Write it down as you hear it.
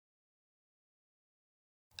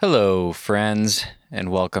Hello, friends, and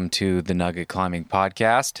welcome to the Nugget Climbing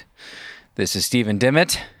Podcast. This is Stephen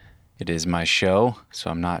Dimmitt. It is my show, so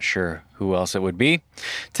I'm not sure who else it would be.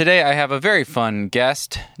 Today I have a very fun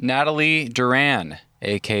guest, Natalie Duran,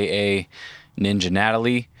 aka Ninja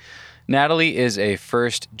Natalie. Natalie is a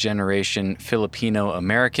first-generation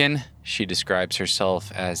Filipino-American. She describes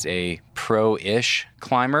herself as a pro-ish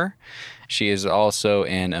climber. She is also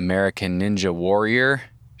an American Ninja warrior.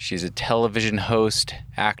 She's a television host,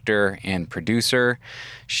 actor, and producer.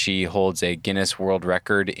 She holds a Guinness World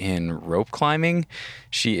Record in rope climbing.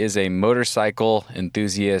 She is a motorcycle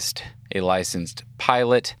enthusiast, a licensed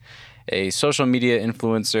pilot, a social media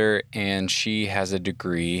influencer, and she has a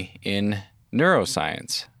degree in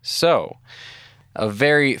neuroscience. So, a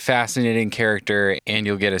very fascinating character, and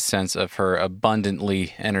you'll get a sense of her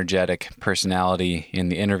abundantly energetic personality in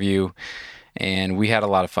the interview, and we had a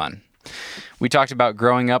lot of fun. We talked about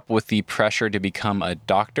growing up with the pressure to become a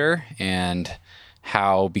doctor and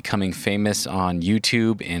how becoming famous on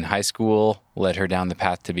YouTube in high school led her down the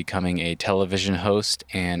path to becoming a television host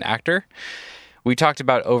and actor. We talked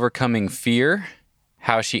about overcoming fear,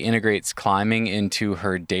 how she integrates climbing into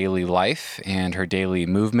her daily life and her daily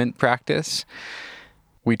movement practice.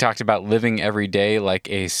 We talked about living every day like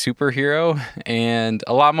a superhero and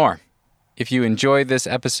a lot more. If you enjoyed this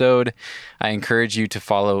episode, I encourage you to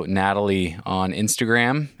follow Natalie on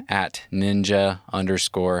Instagram at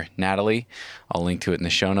ninja_Natalie. I'll link to it in the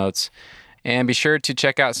show notes. And be sure to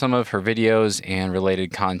check out some of her videos and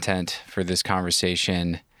related content for this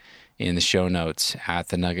conversation in the show notes at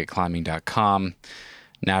thenuggetclimbing.com.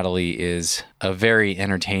 Natalie is a very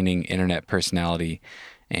entertaining internet personality,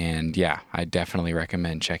 and yeah, I definitely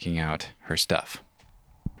recommend checking out her stuff.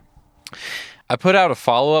 I put out a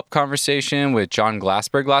follow-up conversation with John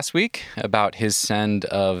Glassberg last week about his send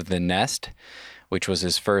of the Nest, which was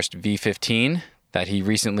his first V15 that he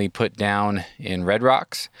recently put down in Red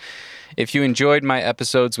Rocks. If you enjoyed my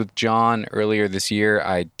episodes with John earlier this year,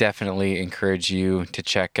 I definitely encourage you to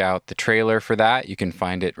check out the trailer for that. You can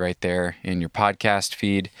find it right there in your podcast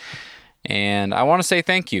feed. And I want to say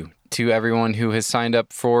thank you to everyone who has signed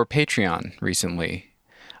up for Patreon recently.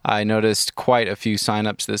 I noticed quite a few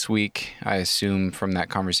signups this week. I assume from that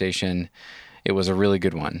conversation it was a really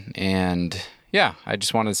good one. And yeah, I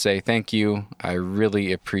just wanted to say thank you. I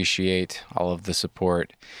really appreciate all of the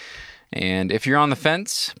support. And if you're on the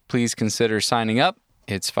fence, please consider signing up.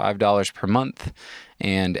 It's $5 per month,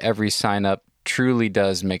 and every sign up truly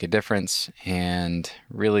does make a difference and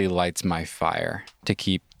really lights my fire to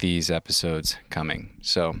keep these episodes coming.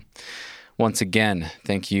 So once again,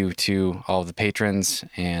 thank you to all of the patrons,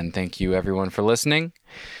 and thank you everyone for listening.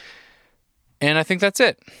 And I think that's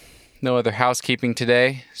it. No other housekeeping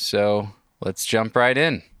today, so let's jump right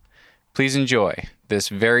in. Please enjoy this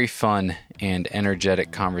very fun and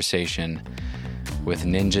energetic conversation with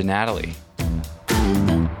Ninja Natalie.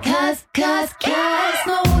 Cause,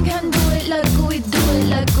 no one can do it like we do it,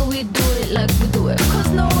 like we do it, like we do it. Cause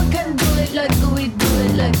no one can do it like we do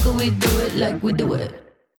it, like we do it, like we do it.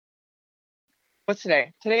 What's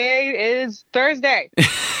today? Today is Thursday.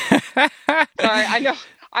 Sorry, I know.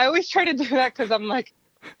 I always try to do that because I'm like,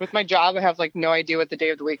 with my job, I have like no idea what the day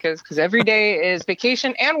of the week is because every day is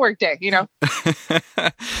vacation and work day, you know?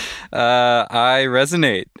 I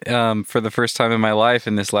resonate. For the first time in my life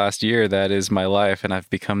in this last year, that is my life. And I've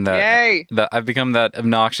become I've become that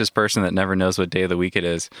obnoxious person that never knows what day of the week it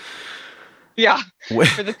is. Yeah.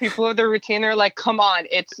 For the people of the routine, they're like, come on,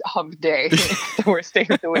 it's hump day. It's the worst day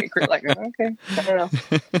of the week. We're like, okay, I don't know.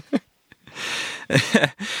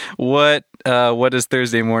 What does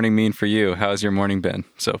Thursday morning mean for you? How's your morning been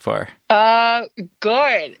so far?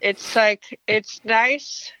 Good. It's like, it's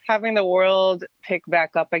nice having the world pick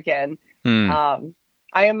back up again. I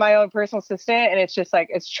am my own personal assistant, and it's just like,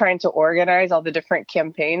 it's trying to organize all the different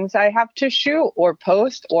campaigns I have to shoot or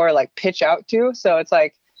post or like pitch out to. So it's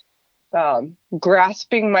like,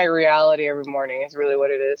 grasping my reality every morning is really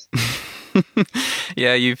what it is.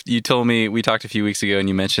 Yeah, you told me, we talked a few weeks ago, and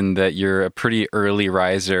you mentioned that you're a pretty early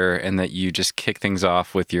riser and that you just kick things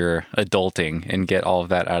off with your adulting and get all of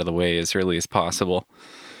that out of the way as early as possible.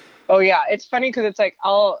 Oh yeah, it's funny because it's like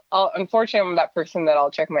I'll unfortunately I'm that person that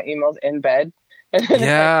I'll check my emails in bed. And then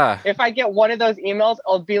yeah. If I get one of those emails,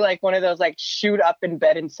 I'll be like one of those like shoot up in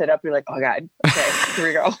bed and sit up. You're like, oh god, okay, here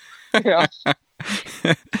we go. You know?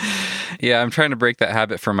 Yeah, I'm trying to break that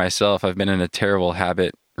habit for myself. I've been in a terrible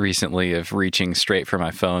habit recently of reaching straight for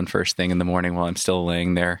my phone first thing in the morning while I'm still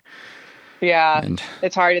laying there. Yeah,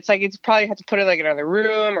 it's hard. It's like, it's probably have to put it like in another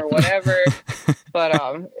room or whatever. But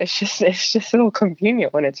it's just a little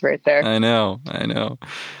convenient when it's right there. I know.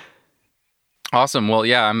 Awesome. Well,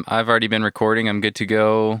 yeah, I've already been recording. I'm good to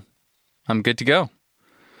go. All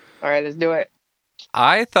right, let's do it.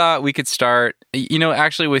 I thought we could start,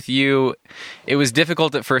 actually with you, it was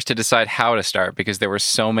difficult at first to decide how to start because there were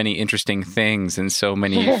so many interesting things and so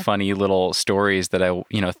many funny little stories that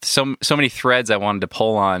so many threads I wanted to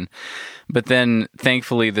pull on. But then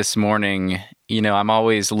thankfully this morning, I'm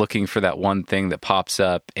always looking for that one thing that pops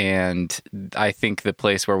up. And I think the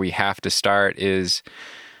place where we have to start is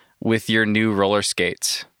with your new roller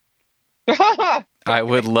skates. I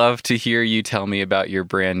would love to hear you tell me about your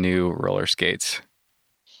brand new roller skates.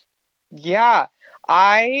 Yeah,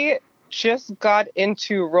 I just got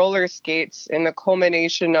into roller skates, and the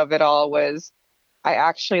culmination of it all was I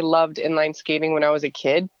actually loved inline skating when I was a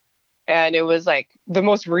kid. And it was like the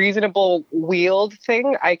most reasonable wheeled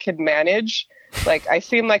thing I could manage. Like, I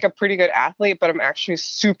seem like a pretty good athlete, but I'm actually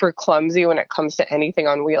super clumsy when it comes to anything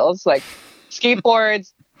on wheels. Like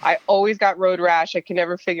skateboards, I always got road rash. I can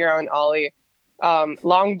never figure out an ollie.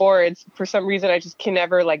 Longboards, for some reason, I just can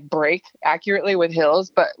never like brake accurately with hills.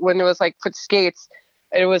 But when it was like foot skates,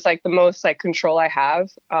 it was like the most like control I have.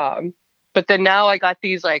 But then now I got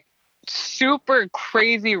these like super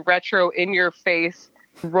crazy retro in your face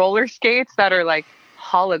roller skates that are like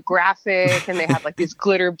holographic and they have like these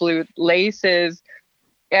glitter blue laces.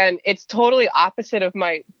 And it's totally opposite of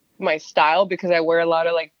my style because I wear a lot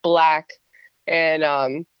of like black and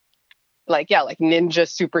like ninja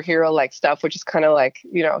superhero like stuff, which is kind of like,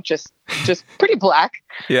 just pretty black.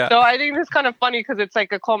 Yeah. So I think it's kind of funny because it's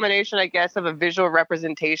like a culmination, I guess, of a visual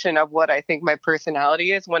representation of what I think my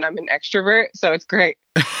personality is when I'm an extrovert. So it's great.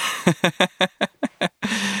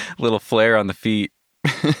 Little flair on the feet.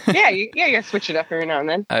 Yeah, you switch it up every now and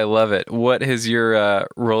then. I love it. What has your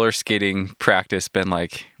roller skating practice been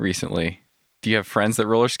like recently? Do you have friends that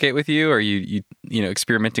roller skate with you? Or are you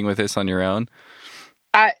experimenting with this on your own?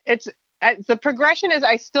 The progression is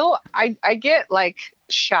I get like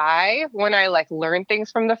shy when I like learn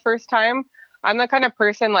things from the first time. I'm the kind of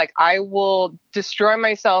person like I will destroy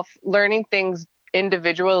myself learning things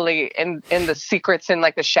individually in the secrets and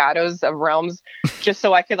like the shadows of realms just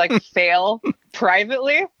so I could like fail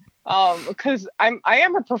privately. Because I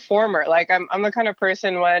am a performer. Like I'm the kind of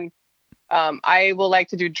person when I will like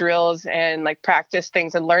to do drills and like practice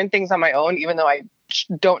things and learn things on my own, even though I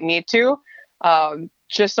don't need to.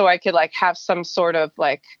 Just so I could like have some sort of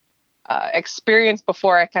like experience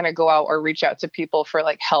before I kind of go out or reach out to people for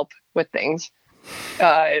like help with things.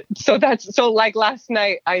 So like last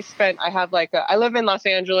night I live in Los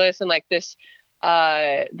Angeles and like this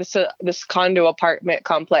condo apartment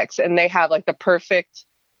complex, and they have like the perfect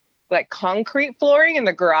like concrete flooring in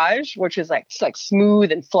the garage, which is like it's like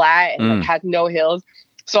smooth and flat and like has no hills.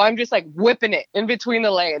 So I'm just like whipping it in between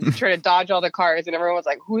the lanes, trying to dodge all the cars, and everyone's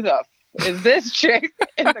like, "Who the is this chick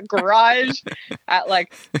in the garage at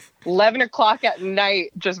like 11 o'clock at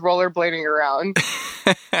night just rollerblading around?"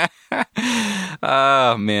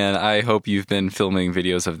 Oh man, I hope you've been filming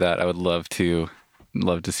videos of that. I would love to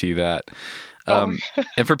see that. And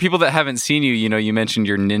for people that haven't seen you, you mentioned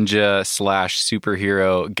your ninja /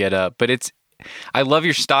 superhero get up, but I love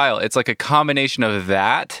your style. It's like a combination of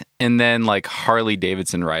that and then like Harley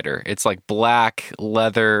Davidson rider. It's like black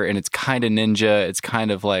leather and it's kind of ninja. It's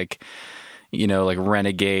kind of like, like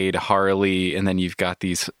renegade Harley. And then you've got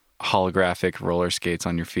these holographic roller skates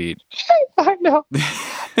on your feet. I know.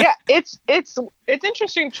 Yeah, it's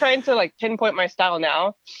interesting trying to like pinpoint my style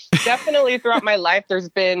now. Definitely throughout my life, there's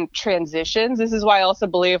been transitions. This is why I also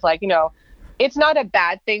believe like, it's not a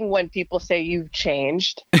bad thing when people say you've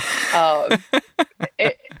changed.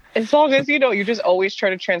 As long as you just always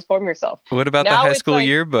try to transform yourself. What about now the high school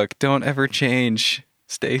yearbook? Don't ever change.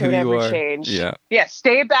 Stay who you are. Change. Yeah. Yeah.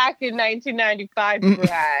 Stay back in 1995,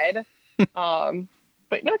 Brad.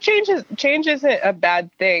 But no, change isn't a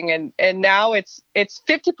bad thing. And now it's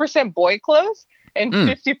 50% boy clothes and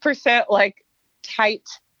 50% like tight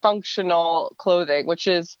functional clothing, which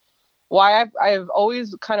is why I've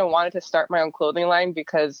always kind of wanted to start my own clothing line,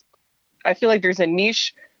 because I feel like there's a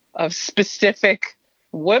niche of specific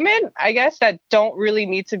women, I guess, that don't really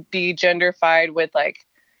need to be genderfied with like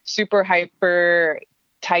super hyper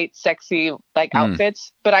tight, sexy like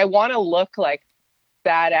outfits. But I want to look like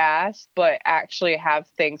badass, but actually have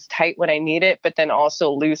things tight when I need it, but then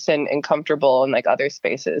also loose and comfortable in like other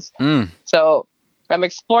spaces. So I'm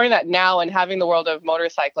exploring that now, and having the world of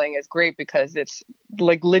motorcycling is great because it's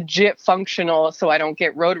like legit functional, so I don't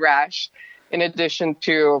get road rash, in addition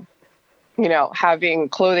to, having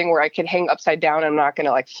clothing where I can hang upside down. I'm not going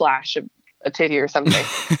to like flash a titty or something.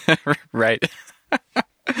 Right.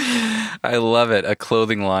 I love it. A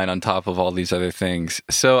clothing line on top of all these other things.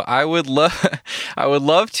 So I would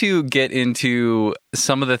love to get into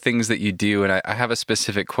some of the things that you do. And I have a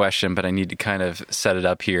specific question, but I need to kind of set it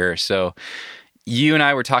up here. So you and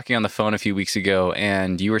I were talking on the phone a few weeks ago,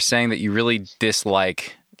 and you were saying that you really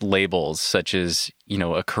dislike labels such as,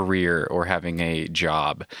 a career or having a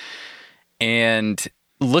job. And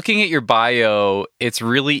looking at your bio, it's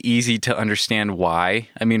really easy to understand why.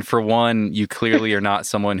 I mean, for one, you clearly are not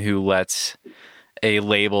someone who lets a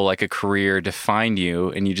label like a career define you,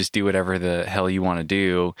 and you just do whatever the hell you want to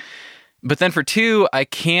do. But then for two, I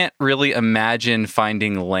can't really imagine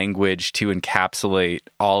finding language to encapsulate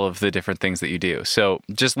all of the different things that you do. So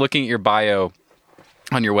just looking at your bio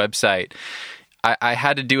on your website, I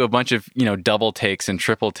had to do a bunch of, double takes and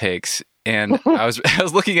triple takes. And I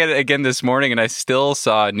was looking at it again this morning, and I still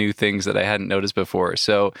saw new things that I hadn't noticed before.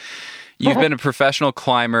 So you've been a professional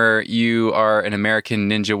climber. You are an American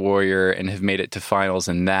Ninja Warrior and have made it to finals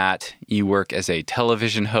in that. You work as a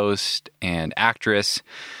television host and actress.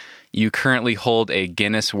 You currently hold a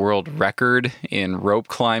Guinness World Record in rope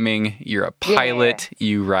climbing. You're a pilot. Yeah.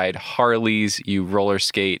 You ride Harleys. You roller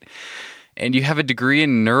skate. And you have a degree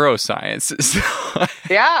in neuroscience.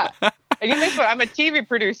 Yeah. And you think what? I'm a TV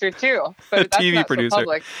producer too. But that's TV not producer. So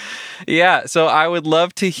public. Yeah. So I would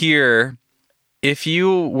love to hear, if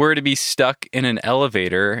you were to be stuck in an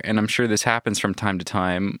elevator, and I'm sure this happens from time to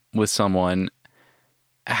time with someone,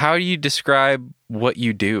 how do you describe what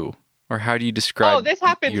you do? Or how do you describe this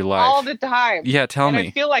happens your life? All the time. Yeah, tell me.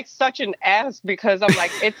 I feel like such an ass because I'm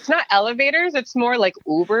like, it's not elevators, it's more like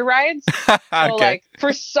Uber rides. So Okay. like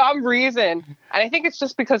for some reason, and I think it's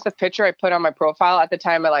just because the picture I put on my profile at the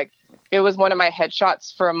time, it was one of my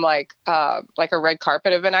headshots from like a red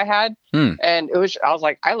carpet event I had. And I was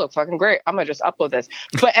like, I look fucking great. I'm gonna just upload this.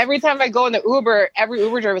 But every time I go in the Uber, every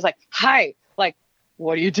Uber driver is like, hi, like,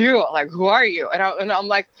 what do you do? Like, who are you? And I'm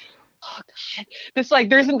like, oh God, this like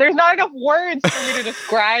there's not enough words for me to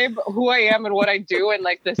describe who I am and what I do in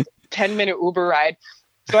like this 10-minute Uber ride.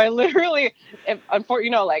 So I literally,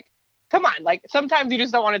 unfortunately, come on, like sometimes you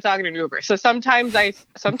just don't want to talk in an Uber. So sometimes I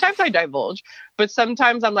divulge, but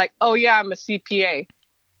sometimes I'm like, oh yeah, I'm a CPA.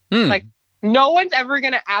 Like no one's ever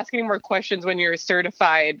gonna ask any more questions when you're a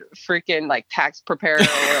certified freaking like tax preparer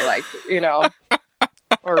or like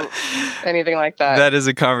or anything like that. That is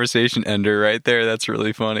a conversation ender right there. That's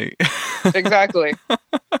really funny. Exactly.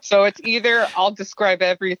 So it's either I'll describe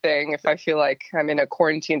everything if I feel like I'm in a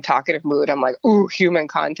quarantine talkative mood. I'm like, ooh, human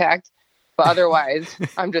contact. But otherwise,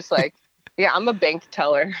 I'm just like, yeah, I'm a bank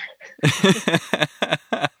teller.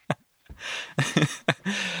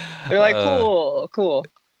 They're like, cool.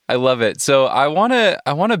 I love it. So I want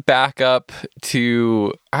to back up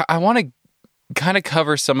to, I want to kind of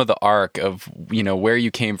cover some of the arc of, where you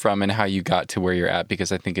came from and how you got to where you're at,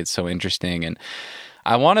 because I think it's so interesting. And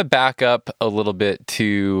I want to back up a little bit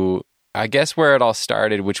to, I guess, where it all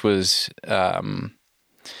started, which was the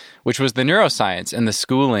neuroscience and the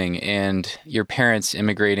schooling and your parents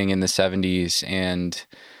immigrating in the 70s. And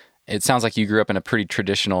it sounds like you grew up in a pretty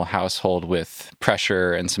traditional household with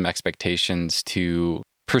pressure and some expectations to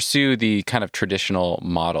pursue the kind of traditional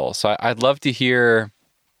model. So I'd love to hear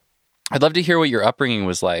what your upbringing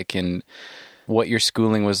was like and what your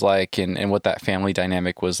schooling was like and what that family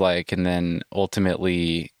dynamic was like, and then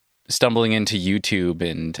ultimately stumbling into YouTube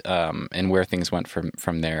and where things went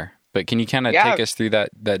from there. But can you kind of take us through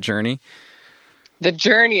that journey? The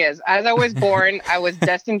journey is, as I was born, I was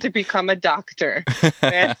destined to become a doctor.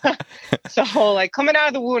 So like coming out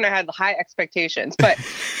of the womb, I had high expectations, but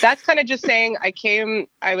that's kind of just saying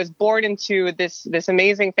I was born into this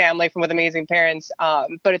amazing family with amazing parents.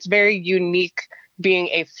 But it's very unique being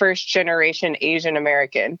a first generation Asian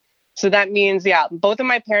American. So that means, both of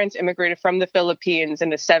my parents immigrated from the Philippines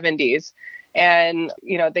in the 70s. And,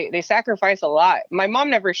 they sacrificed a lot. My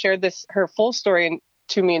mom never shared her full story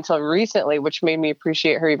to me until recently, which made me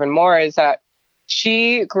appreciate her even more, is that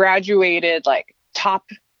she graduated like top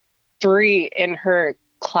 3 in her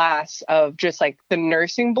class of just like the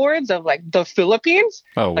nursing boards of like the Philippines.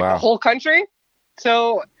 Oh, wow. Like the whole country.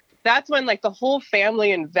 So that's when like the whole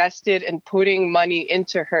family invested in putting money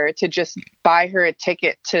into her to just buy her a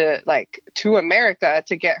ticket to America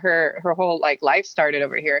to get her whole like life started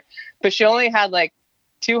over here. But she only had like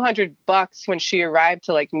 $200 when she arrived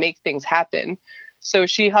to like make things happen. So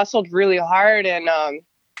she hustled really hard and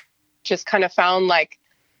just kind of found like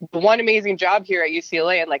one amazing job here at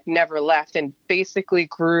UCLA and like never left, and basically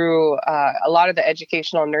grew a lot of the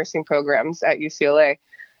educational nursing programs at UCLA.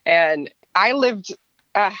 And I lived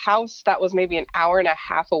a house that was maybe an hour and a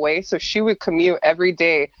half away. So she would commute every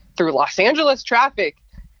day through Los Angeles traffic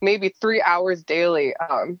maybe 3 hours daily,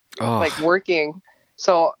 like working.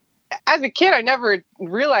 So as a kid, I never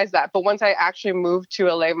realized that. But once I actually moved to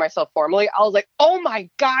LA myself formally, I was like, oh my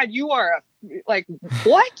God, you are like,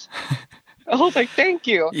 what? I was like, thank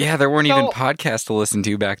you. Yeah, there weren't even podcasts to listen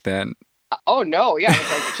to back then. Oh, no. Yeah, it was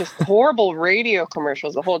like just horrible radio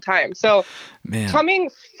commercials the whole time. So coming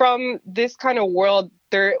from this kind of world,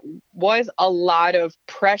 there was a lot of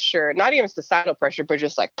pressure, not even societal pressure, but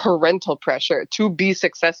just like parental pressure to be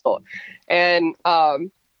successful. And I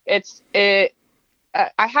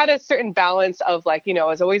had a certain balance of like, I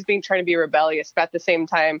was always trying to be rebellious, but at the same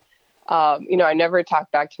time, I never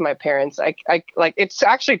talked back to my parents. I like, it's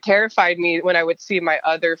actually terrified me when I would see my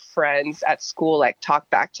other friends at school, like talk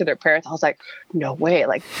back to their parents. I was like, no way.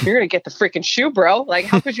 Like, you're going to get the freaking shoe, bro. Like,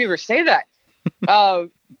 how could you ever say that?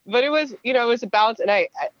 But it was, it was a balance. And I,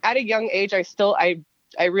 at a young age, I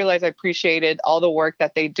realized I appreciated all the work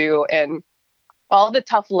that they do, and all the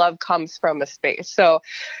tough love comes from a space. So,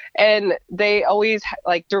 and they always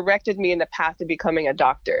like directed me in the path to becoming a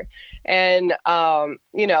doctor. And, I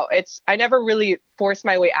never really forced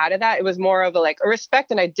my way out of that. It was more of a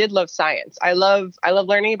respect. And I did love science. I love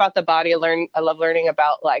learning about the body. I love learning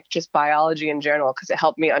about like just biology in general, because it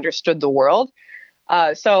helped me understood the world.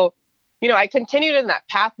 So, I continued in that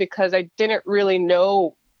path because I didn't really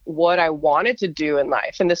know what I wanted to do in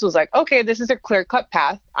life. And this was like, okay, this is a clear-cut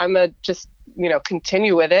path. I'm going to just,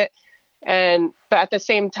 continue with it. But at the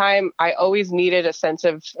same time, I always needed a sense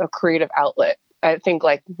of a creative outlet. I think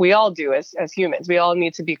like we all do as humans, we all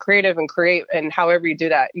need to be creative and create. And however you do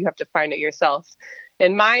that, you have to find it yourself.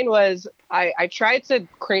 And mine was, I tried to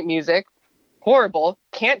create music, horrible,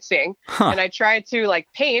 can't sing. And I tried to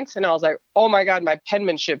like paint, and I was like, oh my God, my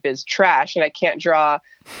penmanship is trash and I can't draw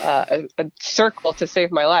a circle to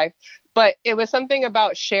save my life. But it was something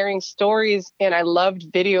about sharing stories, and I loved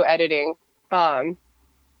video editing.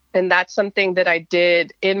 And that's something that I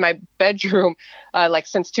did in my bedroom,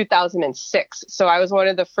 since 2006. So I was one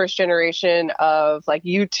of the first generation of like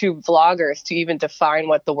YouTube vloggers to even define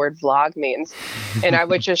what the word vlog means. And I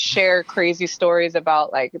would just share crazy stories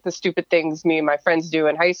about like the stupid things me and my friends do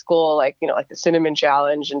in high school, like, like the cinnamon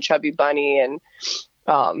challenge and Chubby Bunny and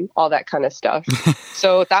all that kind of stuff.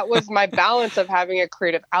 So that was my balance of having a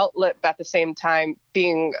creative outlet, but at the same time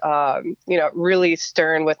being, really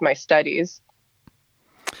stern with my studies.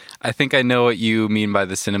 I think I know what you mean by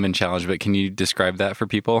the cinnamon challenge, but can you describe that for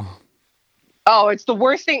people? Oh, it's the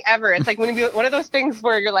worst thing ever. It's like one of those things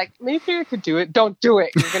where you're like, maybe I could do it. Don't do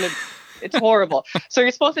it. It's horrible. So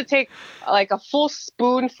you're supposed to take like a full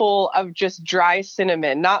spoonful of just dry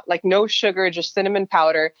cinnamon, not like no sugar, just cinnamon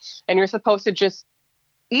powder. And you're supposed to just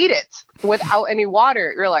eat it without any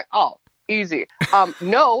water. You're like, oh, easy.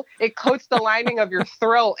 No, it coats the lining of your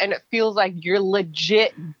throat and it feels like you're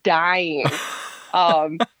legit dying.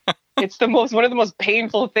 It's one of the most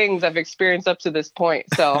painful things I've experienced up to this point.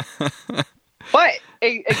 So, but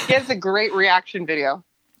it gets a great reaction video.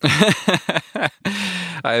 I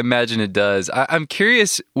imagine it does. I'm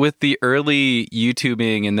curious with the early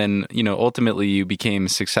YouTubing, and then, ultimately you became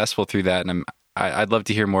successful through that. And I'd love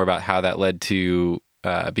to hear more about how that led to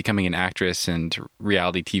becoming an actress and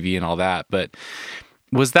reality TV and all that. But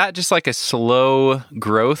was that just like a slow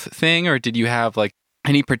growth thing, or did you have like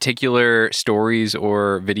any particular stories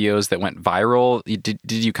or videos that went viral? Did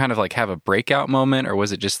you kind of like have a breakout moment, or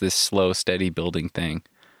was it just this slow, steady building thing?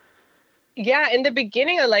 Yeah, in the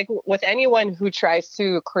beginning, like with anyone who tries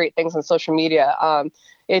to create things on social media,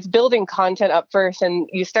 it's building content up first, and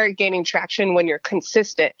you start gaining traction when you're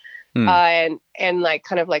consistent and like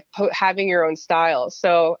kind of like having your own style.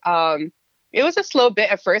 So it was a slow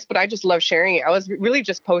bit at first, but I just love sharing it. I was really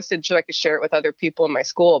just posted so I could share it with other people in my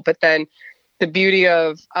school. But then the beauty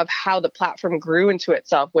of how the platform grew into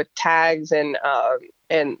itself with tags and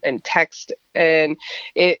text, and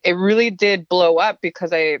it really did blow up,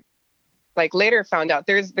 because I like later found out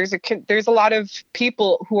there's a lot of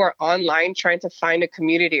people who are online trying to find a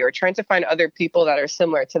community or trying to find other people that are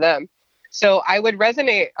similar to them. So I would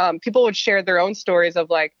resonate. People would share their own stories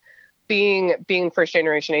of like being first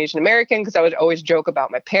generation Asian American, because I would always joke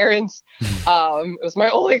about my parents. It was my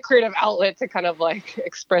only creative outlet to kind of like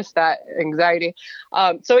express that anxiety.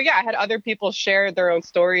 So yeah, I had other people share their own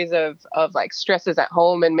stories of like stresses at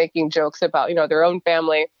home and making jokes about, their own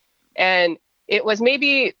family. And it was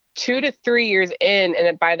maybe 2 to 3 years in,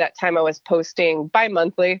 and by that time I was posting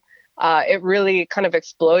bi-monthly. It really kind of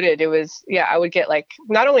exploded. It was, I would get like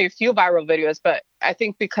not only a few viral videos, but I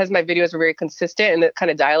think because my videos were very consistent and the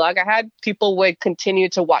kind of dialogue I had, people would continue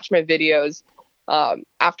to watch my videos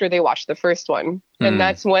after they watched the first one. And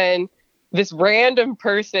that's when this random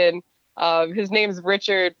person His name's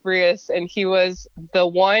Richard Brius, and he was the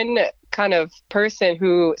one kind of person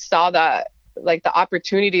who saw that, like, the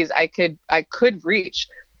opportunities I could reach.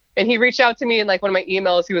 And he reached out to me in like one of my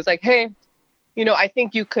emails. He was like, "Hey, I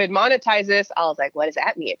think you could monetize this." I was like, "What does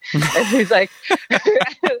that mean?" And he's like,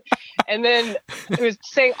 and then he was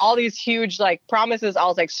saying all these huge like promises. I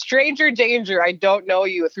was like, "Stranger danger. I don't know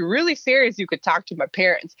you. If you're really serious, you could talk to my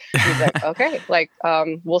parents." He's like, "Okay, like,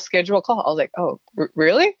 we'll schedule a call." I was like, "Oh,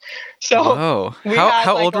 really?" So, whoa.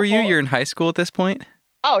 How old were you? You're in high school at this point?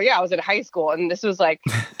 Oh yeah, I was in high school, and this was like,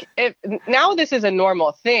 now this is a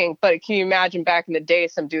normal thing, but can you imagine back in the day,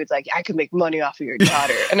 some dude's like, "I could make money off of your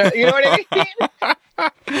daughter," and you know what I mean? So,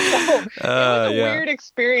 it was a weird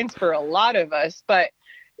experience for a lot of us, but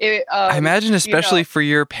I imagine, especially for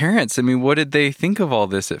your parents. I mean, what did they think of all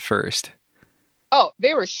this at first? Oh,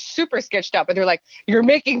 they were super sketched out, but they're like, "You're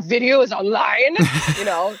making videos online,"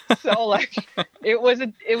 So like, it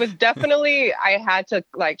was definitely, I had to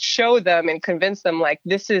like show them and convince them like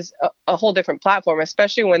this is a whole different platform,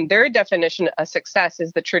 especially when their definition of success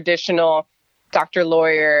is the traditional doctor,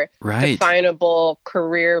 lawyer, definable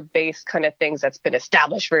career-based kind of things that's been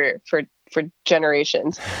established for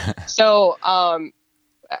generations. So,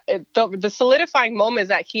 the solidifying moment is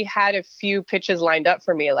that he had a few pitches lined up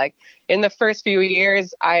for me. Like in the first few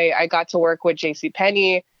years, I got to work with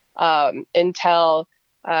JCPenney, Intel,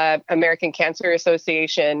 American Cancer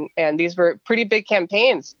Association, and these were pretty big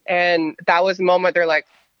campaigns. And that was the moment they're like,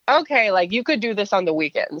 "Okay, like you could do this on the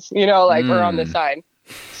weekends, or on the side."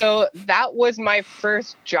 So that was my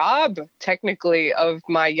first job, technically, of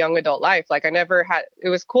my young adult life. Like it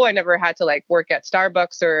was cool. I never had to like work at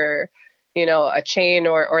Starbucks or a chain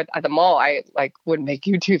or at the mall. I like would make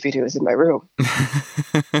YouTube videos in my room.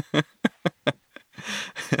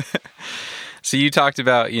 So you talked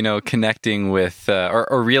about, connecting with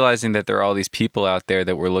or realizing that there are all these people out there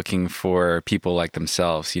that were looking for people like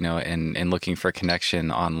themselves, and looking for connection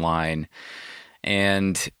online.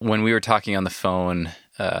 And when we were talking on the phone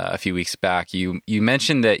a few weeks back, you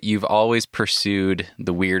mentioned that you've always pursued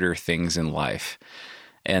the weirder things in life.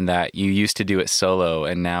 And that you used to do it solo,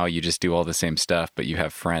 and now you just do all the same stuff, but you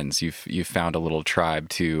have friends. You've found a little tribe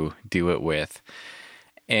to do it with.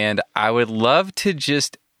 And I would love to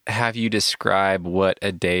just have you describe what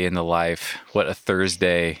a Thursday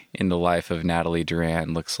in the life of Natalie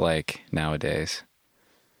Duran looks like nowadays.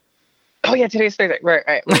 Oh yeah, today's Thursday. Right.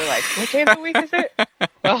 We're like, what day of the week is it?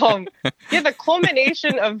 The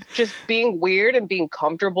culmination of just being weird and being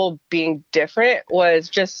comfortable, being different was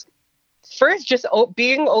just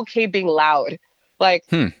being okay being loud. Like,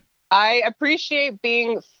 I appreciate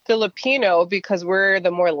being Filipino because we're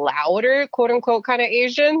the more louder, quote unquote, kind of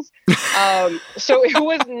Asians. So it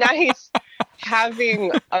was nice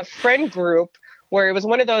having a friend group where it was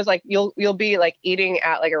one of those, like, you'll be like eating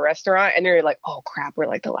at like a restaurant and you're like, "Oh crap, we're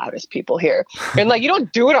like the loudest people here." And like, you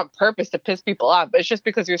don't do it on purpose to piss people off, but it's just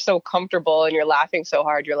because you're so comfortable and you're laughing so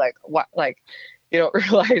hard. You're like, what? Like, you don't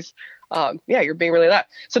realize, you're being really loud.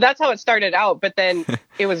 So that's how it started out. But then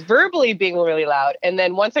it was verbally being really loud. And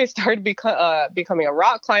then once I started becoming a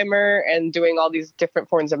rock climber and doing all these different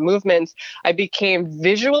forms of movements, I became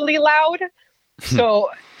visually loud. So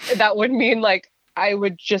that would mean like, I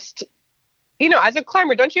would just, as a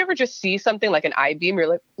climber, don't you ever just see something like an I-beam? You're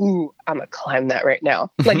like, "Ooh, I'm gonna climb that right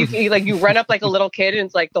now." Like you run up like a little kid and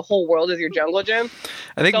it's like the whole world is your jungle gym.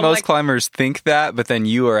 I think most climbers think that, but then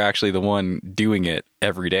you are actually the one doing it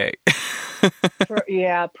every day.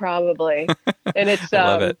 Yeah, probably. And it's I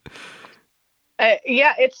love it.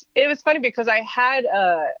 It was funny because I had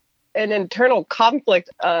an internal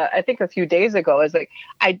conflict. I think a few days ago. Is like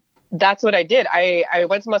that's what I did. I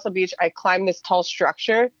went to Muscle Beach. I climbed this tall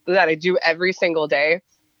structure that I do every single day.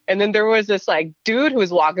 And then there was this like dude who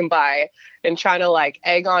was walking by and trying to like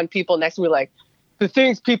egg on people next to me, like, the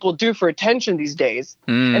things people do for attention these days.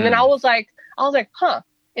 And then I was like, huh,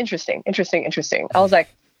 interesting. I was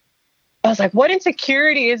like, what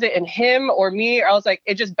insecurity is it in him or me? Or I was like,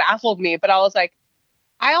 it just baffled me. But I was like,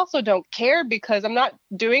 I also don't care because I'm not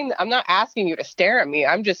asking you to stare at me.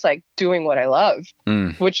 I'm just like doing what I love,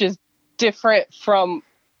 which is different from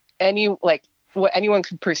what anyone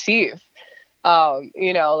could perceive.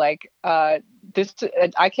 This,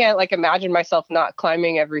 I can't like imagine myself not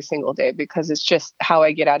climbing every single day because it's just how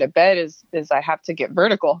I get out of bed is I have to get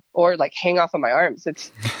vertical or like hang off of my arms.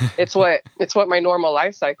 It's what my normal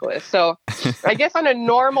life cycle is. So I guess on a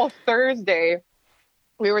normal Thursday,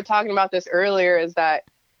 we were talking about this earlier, is that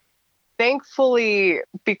thankfully,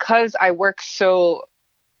 because I work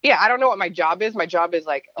I don't know what my job is. My job is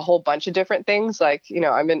like a whole bunch of different things. Like,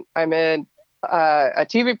 I'm a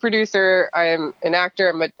TV producer. I'm an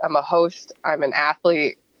actor. I'm a host. I'm an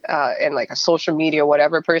athlete. and like a social media,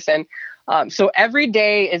 whatever person. So every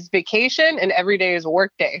day is vacation and every day is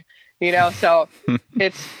work day, so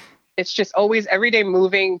it's just always every day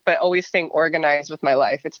moving, but always staying organized with my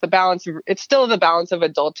life. It's still the balance of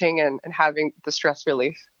adulting and having the stress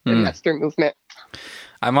relief. And that's through movement.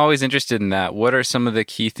 I'm always interested in that. What are some of the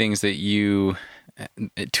key things that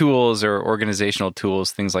tools or organizational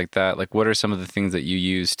tools, things like that? Like, what are some of the things that you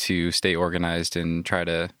use to stay organized and try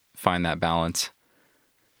to find that balance?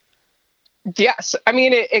 Yes. I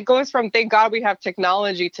mean, it goes from, thank God we have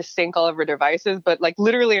technology to sync all of our devices, but like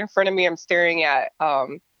literally in front of me, I'm staring at,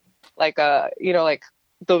 like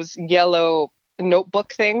those yellow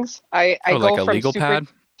notebook things. I go like a from legal pad?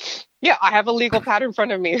 Yeah, I have a legal pad in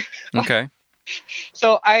front of me. Okay.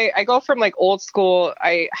 So I go from like old school.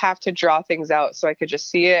 I have to draw things out so I could just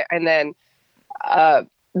see it. And then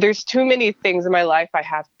there's too many things in my life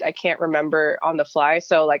I can't remember on the fly.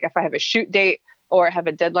 So like if I have a shoot date or I have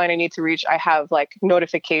a deadline I need to reach, I have like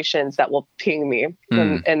notifications that will ping me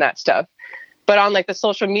and that stuff. But on like the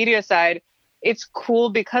social media side, it's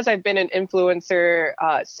cool because I've been an influencer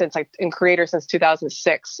and creator since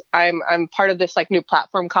 2006. I'm part of this like new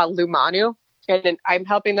platform called Lumanu, and I'm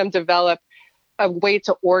helping them develop a way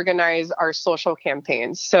to organize our social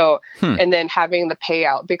campaigns. So, and then having the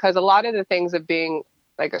payout, because a lot of the things of being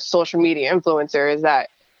like a social media influencer is that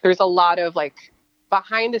there's a lot of like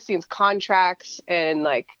behind the scenes contracts and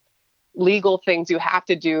like legal things you have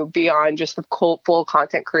to do beyond just the full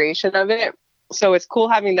content creation of it. So it's cool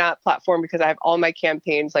having that platform because I have all my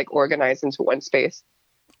campaigns like organized into one space.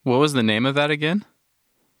 What was the name of that again?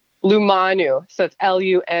 Lumanu. So it's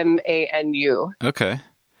Lumanu. Okay.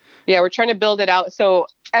 Yeah, we're trying to build it out. So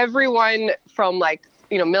everyone from like,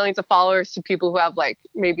 millions of followers to people who have like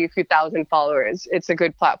maybe a few thousand followers, it's a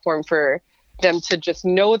good platform for them to just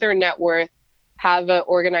know their net worth, have an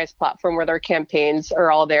organized platform where their campaigns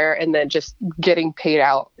are all there, and then just getting paid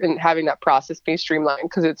out and having that process be streamlined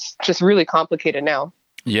because it's just really complicated now.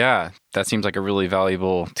 Yeah, that seems like a really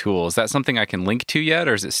valuable tool. Is that something I can link to yet,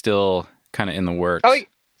 or is it still kind of in the works? Oh,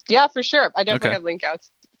 yeah, for sure. I definitely have link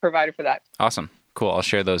outs provided for that. Awesome. Cool. I'll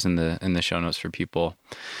share those in the show notes for people.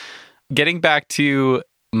 Getting back to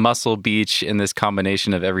Muscle Beach and this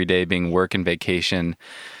combination of every day being work and vacation,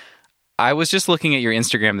 I was just looking at your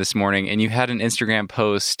Instagram this morning, and you had an Instagram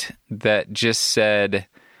post that just said,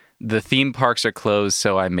 "The theme parks are closed,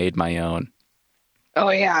 so I made my own." Oh,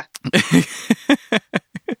 yeah.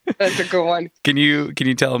 That's a good one. Can you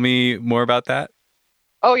tell me more about that?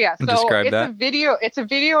 Oh, yeah. So describe it's that. It's a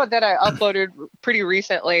video that I uploaded pretty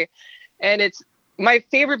recently, and it's my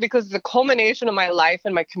favorite because it's the culmination of my life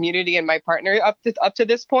and my community and my partner up to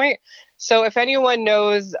this point. So if anyone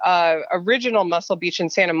knows original Muscle Beach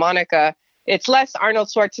in Santa Monica, it's less Arnold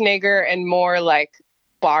Schwarzenegger and more like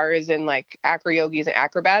bars and like acro yogis and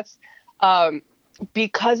acrobats.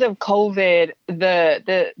 Because of COVID,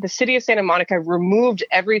 the city of Santa Monica removed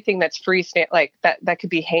everything that's freestand, like that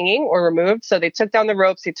could be hanging or removed. So they took down the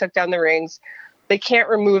ropes, they took down the rings. They can't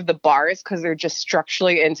remove the bars because they're just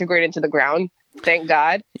structurally integrated into the ground. Thank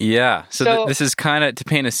God. Yeah. So this is kind of, to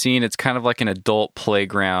paint a scene, it's kind of like an adult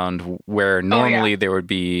playground where normally there would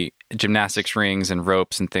be gymnastics rings and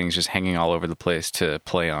ropes and things just hanging all over the place to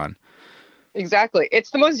play on. Exactly.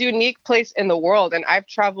 It's the most unique place in the world. And I've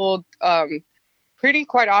traveled pretty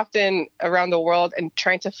quite often around the world and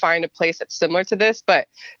trying to find a place that's similar to this, but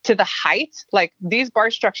to the height, like these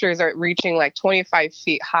bar structures are reaching like 25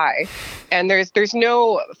 feet high, and there's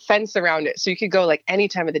no fence around it. So you could go like any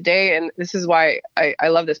time of the day. And this is why I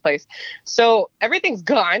love this place. So everything's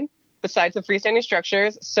gone besides the freestanding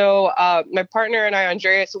structures. So my partner and I,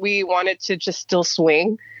 Andreas, we wanted to just still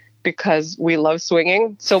swing because we love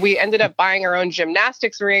swinging. So we ended up buying our own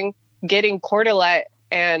gymnastics ring, getting cordelette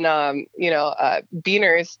and,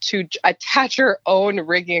 beaners to attach our own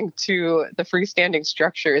rigging to the freestanding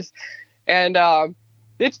structures. And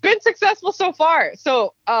it's been successful so far.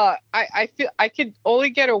 So I feel I could only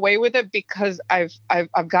get away with it because I've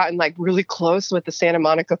gotten like really close with the Santa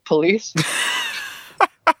Monica police,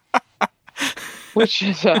 which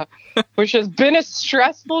has been a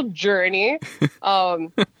stressful journey.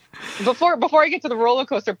 Before I get to the roller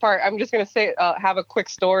coaster part, I'm just gonna say have a quick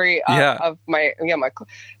story of my.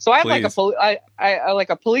 So I have like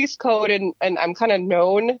a police code, and I'm kind of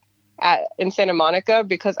known in Santa Monica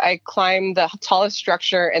because I climb the tallest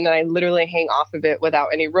structure and then I literally hang off of it without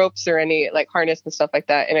any ropes or any like harness and stuff like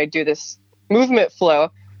that, and I do this movement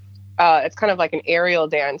flow. It's kind of like an aerial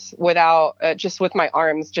dance without just with my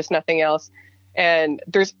arms, just nothing else. And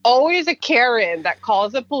there's always a Karen that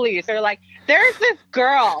calls the police. They're like, there's this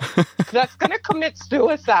girl that's going to commit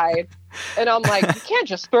suicide And I'm like, you can't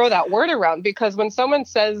just throw that word around, because when someone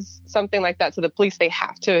says something like that to the police, they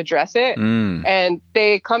have to address it. And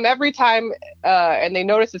they come every time and they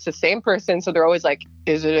notice it's the same person. So they're always like,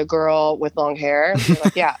 is it a girl with long hair? And they're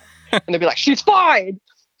like, yeah. And they'll be like, she's fine.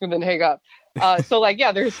 And then hang up. So like,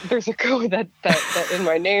 yeah, there's a girl that in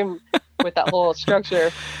my name with that whole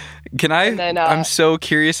structure. Can I? Then, I'm so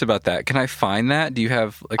curious about that. Can I find that? Do you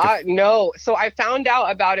have like? No. So I found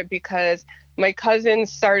out about it because my cousin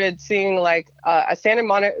started seeing like a Santa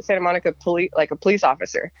Monica police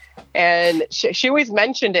officer, and she always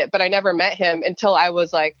mentioned it, but I never met him until I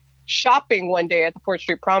was like shopping one day at the 4th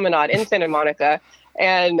Street Promenade in Santa Monica,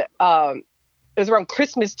 and it was around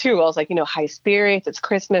Christmas too. I was like, high spirits, it's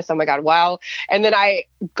Christmas. Oh my God, wow. And then I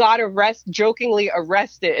got jokingly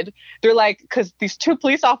arrested. They're like, because these 2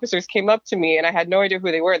 police officers came up to me and I had no idea who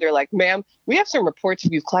they were. They're like, ma'am, we have some reports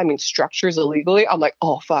of you climbing structures illegally. I'm like,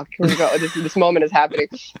 oh fuck, here we go. This moment is happening.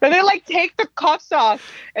 And they like take the cuffs off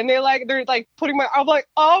and they're like putting I'm like,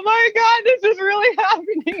 oh my God, this is really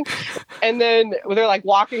happening. And then they're like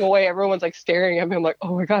walking away. Everyone's like staring at me. I'm like,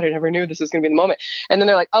 oh my God, I never knew this was going to be the moment. And then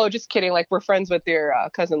they're like, oh, just kidding. Like, we're friends with your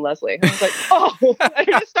cousin Leslie. I was like, oh, I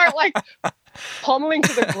just start like pummeling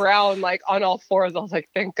to the ground, like on all fours. I was like,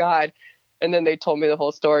 thank God. And then they told me the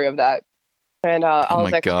whole story of that. And I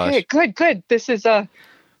was like, gosh. Okay, good. This is I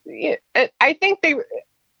think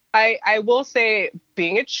I will say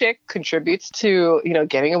being a chick contributes to,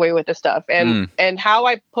 getting away with the stuff and how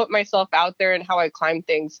I put myself out there and how I climb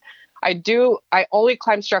things. I only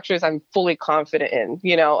climb structures I'm fully confident in,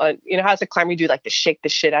 how as a climber you do like the shake the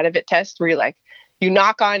shit out of it test where you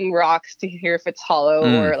knock on rocks to hear if it's hollow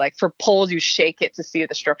or like for poles, you shake it to see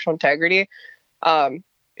the structural integrity.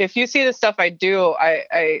 If you see the stuff I do,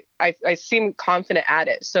 I seem confident at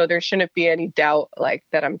it. So there shouldn't be any doubt like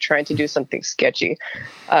that I'm trying to do something sketchy.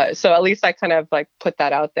 So at least I kind of like put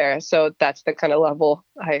that out there. So that's the kind of level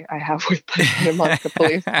I have with the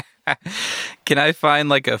police. Can I find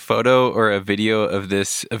like a photo or a video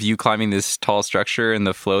of you climbing this tall structure and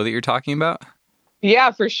the flow that you're talking about?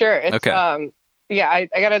 Yeah, for sure. It's, okay. Yeah, I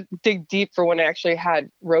gotta dig deep for when I actually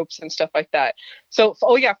had ropes and stuff like that. So,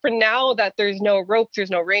 for now that there's no ropes,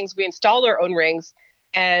 there's no rings, we installed our own rings.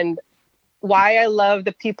 And why I love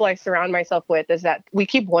the people I surround myself with is that we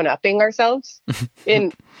keep one-upping ourselves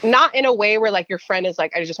not in a way where like your friend is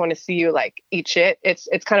like, I just want to see you like eat shit. It's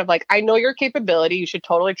kind of like, I know your capability. You should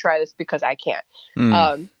totally try this because I can't.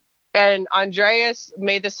 And Andreas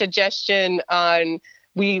made the suggestion on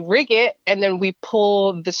we rig it and then we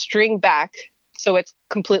pull the string back so it's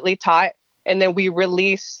completely taut, and then we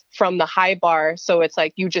release from the high bar. So it's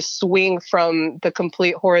like you just swing from the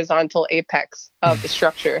complete horizontal apex of the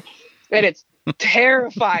structure. And it's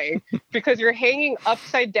terrifying because you're hanging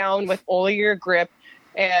upside down with all your grip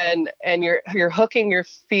and you're hooking your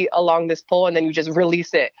feet along this pole and then you just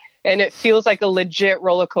release it. And it feels like a legit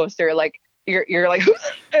roller coaster. Like you're like,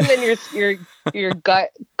 and then your gut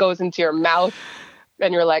goes into your mouth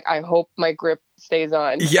and you're like, I hope my grip stays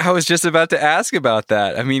on. Yeah, I was just about to ask about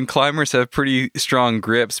that. I mean, climbers have pretty strong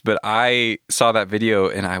grips, but I saw that video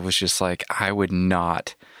and I was just like, I would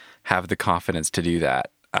not have the confidence to do that.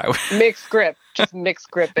 Mixed grip. Just mixed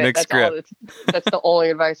grip it. Mixed grip. That's the only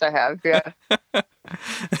advice I have. Yeah.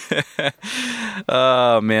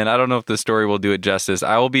 Oh, man. I don't know if the story will do it justice.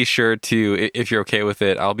 I will be sure to, if you're okay with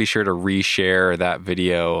it, I'll be sure to reshare that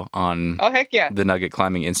video on the Nugget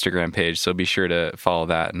Climbing Instagram page. So be sure to follow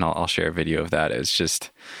that and I'll share a video of that. It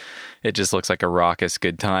just looks like a raucous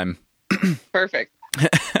good time. Perfect.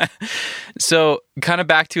 So kind of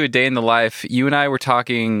back to a day in the life, you and I were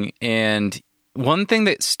talking, and one thing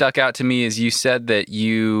that stuck out to me is you said that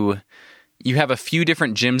you have a few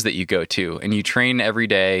different gyms that you go to and you train every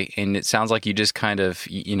day. And it sounds like you just kind of,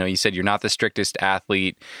 you said you're not the strictest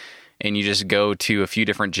athlete and you just go to a few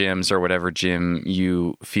different gyms or whatever gym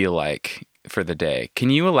you feel like for the day. Can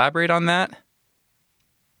you elaborate on that?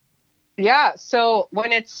 Yeah. So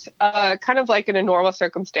when it's kind of like in a normal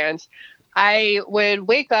circumstance, I would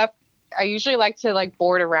wake up. I usually like to like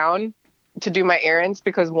board around to do my errands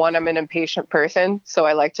because one, I'm an impatient person. So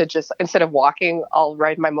I like to just, instead of walking, I'll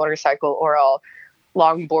ride my motorcycle or I'll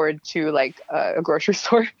longboard to like a grocery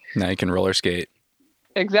store. Now you can roller skate.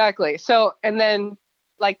 Exactly. So, and then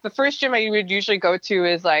like the first gym I would usually go to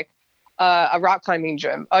is like a rock climbing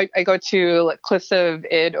gym. I go to like Cliffs of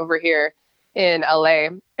Id over here in LA.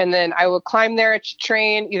 And then I would climb there to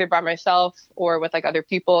train either by myself or with like other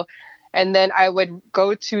people. And then I would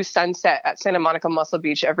go to Sunset at Santa Monica Muscle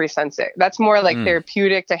Beach every sunset. That's more like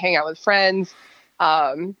therapeutic to hang out with friends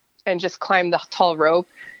and just climb the tall rope.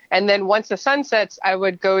 And then once the sun sets, I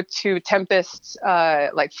would go to Tempest's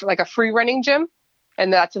like a free running gym.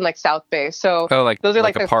 and that's in like South Bay. So those are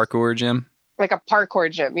like a parkour gym? Like a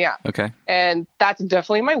parkour gym, yeah. Okay. And that's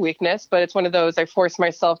definitely my weakness, but it's one of those I force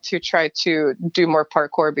myself to try to do more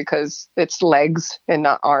parkour because it's legs and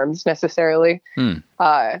not arms necessarily.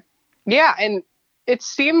 Yeah, and it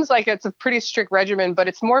seems like it's a pretty strict regimen, but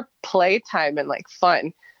it's more playtime and like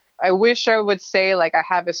fun. I wish I would say like I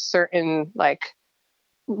have a certain like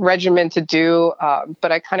regimen to do,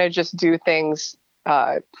 but I kind of just do things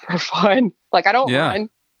for fun. Like I don't run.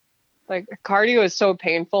 Like cardio is so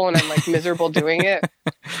painful and I'm like miserable doing it.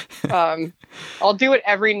 I'll do it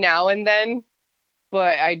every now and then,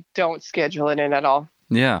 but I don't schedule it in at all.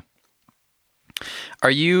 Yeah.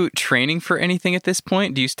 Are you training for anything at this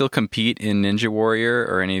point? Do you still compete in Ninja Warrior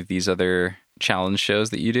or any of these other challenge shows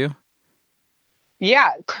that you do?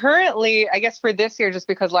 Yeah, currently, I guess for this year, just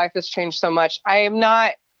because life has changed so much, I'm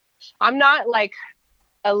not like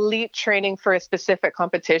elite training for a specific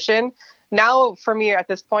competition. Now, for me at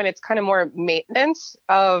this point, it's kind of more maintenance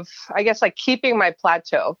of, I guess, like keeping my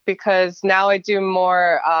plateau, because now I do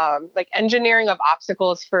more like engineering of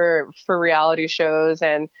obstacles for reality shows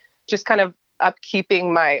and just kind of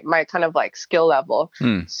upkeeping my kind of like skill level.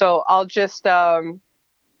 So I'll just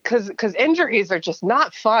because injuries are just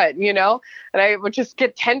not fun, you know, and I would just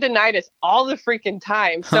get tendonitis all the freaking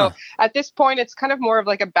time. So at this point, it's kind of more of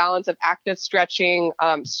like a balance of active stretching,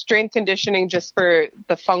 strength conditioning just for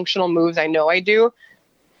the functional moves I know I do,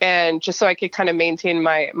 and just so I could kind of maintain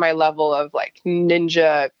my level of like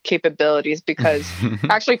ninja capabilities. Because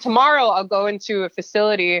actually tomorrow I'll go into a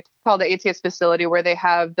facility called the ATS facility where they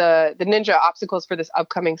have the ninja obstacles for this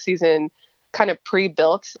upcoming season kind of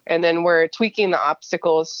pre-built, and then we're tweaking the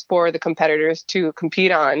obstacles for the competitors to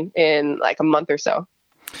compete on in like a month or so.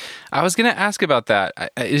 I was going to ask about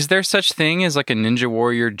that. Is there such thing as like a Ninja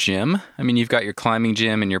Warrior gym? I mean, you've got your climbing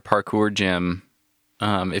gym and your parkour gym.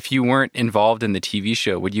 If you weren't involved in the TV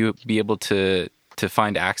show, would you be able to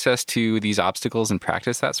find access to these obstacles and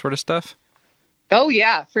practice that sort of stuff? Oh,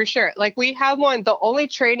 yeah, for sure. Like we have one, the only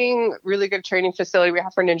really good training facility we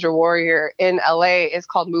have for Ninja Warrior in LA is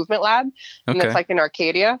called Movement Lab. And it's like in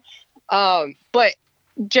Arcadia. But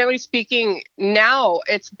generally speaking, now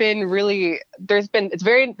it's been very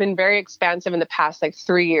expansive in the past like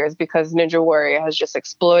 3 years, because Ninja Warrior has just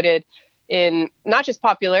exploded in not just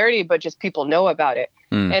popularity, but just people know about it.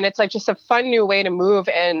 And it's like just a fun new way to move.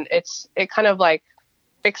 And it kind of like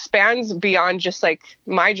expands beyond just like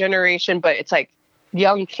my generation, but it's like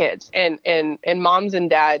young kids and moms and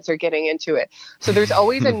dads are getting into it. So there's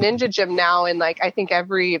always a ninja gym now in like, I think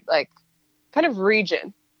every like kind of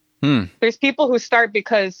region. There's people who start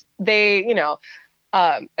because they, you know,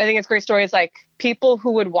 I think it's great stories like people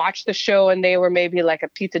who would watch the show and they were maybe like a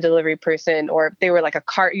pizza delivery person, or they were like a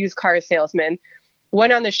used car salesman,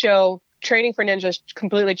 went on the show, training for ninjas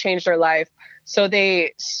completely changed their life. So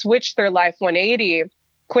they switched their life 180,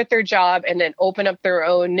 quit their job, and then open up their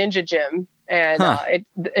own ninja gym. And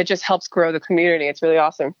it just helps grow the community. It's really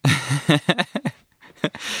awesome.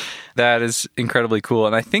 That is incredibly cool.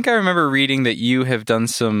 And I think I remember reading that you have done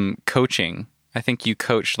some coaching. I think you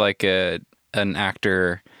coached like an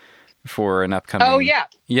actor for an upcoming... Oh, yeah.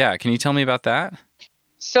 Yeah. Can you tell me about that?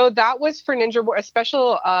 So that was for a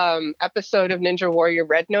special episode of Ninja Warrior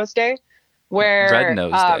Red Nose Day. Where Red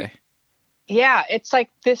Nose Day. Yeah, it's like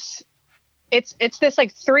this... It's this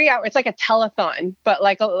like 3 hour, it's like a telethon, but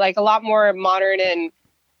like a lot more modern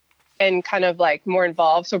and kind of like more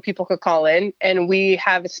involved, so people could call in. And we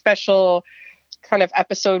have a special kind of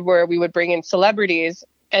episode where we would bring in celebrities,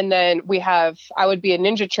 and then I would be a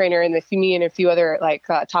ninja trainer, and me and a few other like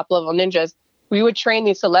top level ninjas, we would train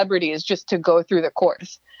these celebrities just to go through the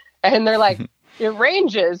course. And they're like, it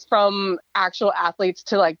ranges from actual athletes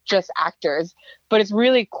to like just actors, but it's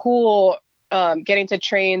really cool. Getting to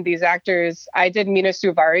train these actors. I did Mina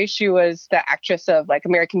Suvari. She was the actress of like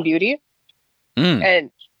American Beauty.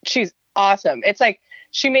 And she's awesome. It's like,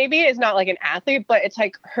 she maybe is not like an athlete, but it's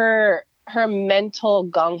like her mental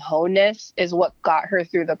gung-ho-ness is what got her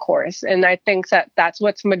through the course. And I think that's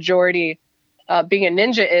what's majority being a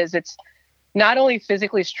ninja is. It's not only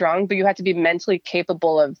physically strong, but you have to be mentally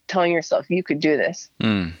capable of telling yourself you could do this.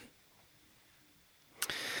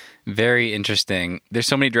 Very interesting. There's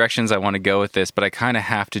so many directions I want to go with this, but I kind of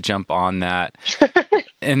have to jump on that.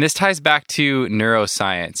 And this ties back to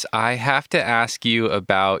neuroscience. I have to ask you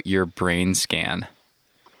about your brain scan.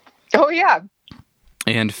 Oh, yeah.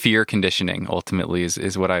 And fear conditioning, ultimately,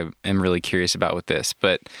 is what I am really curious about with this.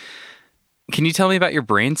 But can you tell me about your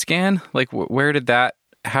brain scan? Like,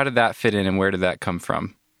 how did that fit in, and where did that come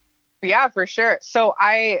from? Yeah, for sure. So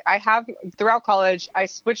I have, throughout college, I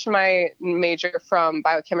switched my major from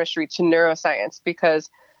biochemistry to neuroscience because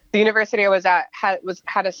the university I was at had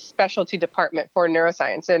a specialty department for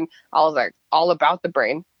neuroscience, and I was like, all about the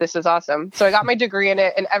brain. This is awesome. So I got my degree in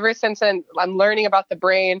it, and ever since then, I'm learning about the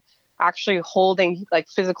brain, actually holding like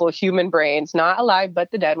physical human brains, not alive,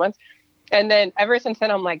 but the dead ones. And then ever since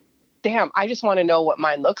then, I'm like, damn, I just want to know what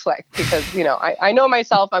mine looks like, because, you know, I know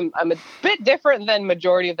myself, I'm a bit different than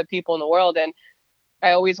majority of the people in the world. And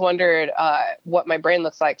I always wondered what my brain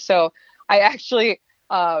looks like. So I actually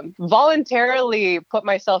voluntarily put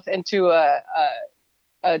myself into a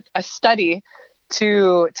study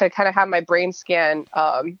to kind of have my brain scan.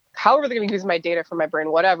 However they're going to use my data for my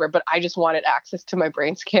brain, whatever, but I just wanted access to my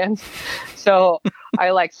brain scans. So I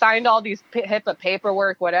like signed all these HIPAA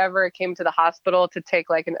paperwork, whatever, came to the hospital to take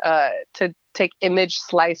to take image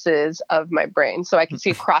slices of my brain so I could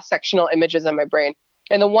see cross-sectional images of my brain.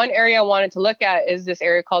 And the one area I wanted to look at is this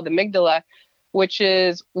area called the amygdala, which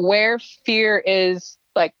is where fear is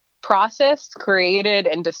like processed, created,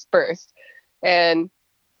 and dispersed. And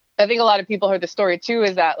I think a lot of people heard the story too,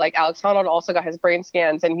 is that like Alex Honnold also got his brain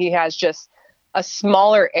scans, and he has just a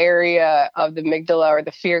smaller area of the amygdala or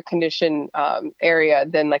the fear condition area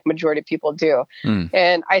than like majority of people do.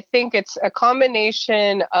 And I think it's a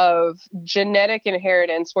combination of genetic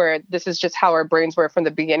inheritance, where this is just how our brains were from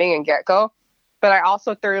the beginning and get-go. But I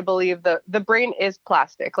also thoroughly believe the brain is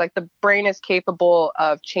plastic. Like the brain is capable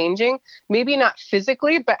of changing, maybe not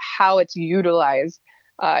physically, but how it's utilized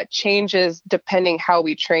changes depending how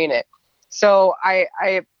we train it. So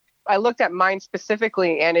I looked at mine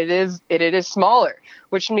specifically, and it is smaller,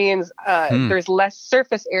 which means there's less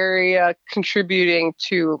surface area contributing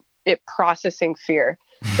to it processing fear.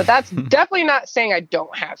 But that's definitely not saying I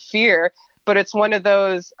don't have fear, but it's one of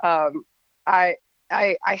those, I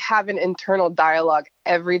have an internal dialogue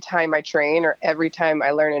every time I train or every time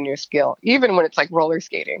I learn a new skill, even when it's like roller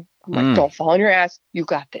skating. I'm like, don't fall on your ass. You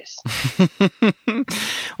got this.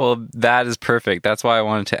 Well, that is perfect. That's why I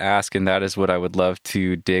wanted to ask, and that is what I would love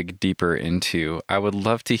to dig deeper into. I would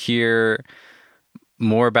love to hear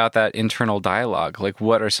more about that internal dialogue. Like,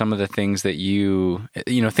 what are some of the things that you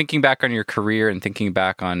know, thinking back on your career and thinking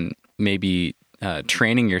back on maybe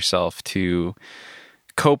training yourself to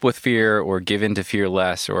cope with fear or give in to fear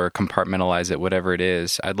less or compartmentalize it, whatever it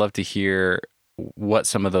is. I'd love to hear what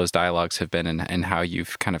some of those dialogues have been and how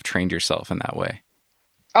you've kind of trained yourself in that way.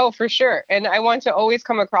 Oh, for sure. And I want to always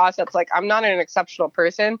come across as like, I'm not an exceptional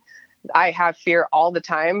person. I have fear all the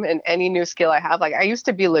time, and any new skill I have. Like I used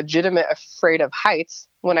to be legitimate afraid of heights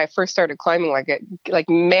when I first started climbing, like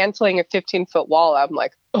mantling a 15-foot wall. I'm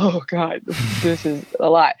like, oh God, this is a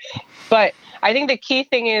lot. But I think the key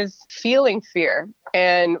thing is feeling fear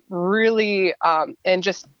and really, and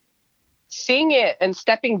just seeing it and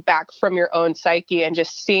stepping back from your own psyche and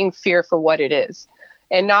just seeing fear for what it is,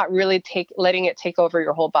 and not really letting it take over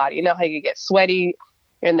your whole body. You know how you get sweaty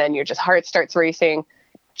and then your heart starts racing.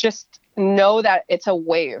 Just know that it's a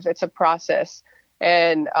wave, it's a process,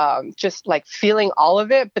 and just like feeling all of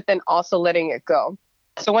it, but then also letting it go.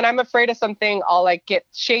 So when I'm afraid of something, I'll like get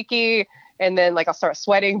shaky, and then like I'll start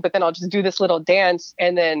sweating, but then I'll just do this little dance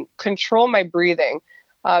and then control my breathing.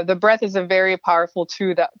 The breath is a very powerful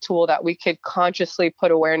tool that we could consciously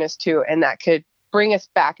put awareness to, and that could bring us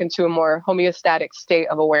back into a more homeostatic state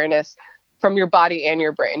of awareness from your body and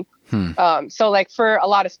your brain. So like for a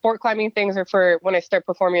lot of sport climbing things, or for when I start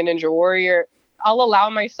performing a Ninja Warrior, I'll allow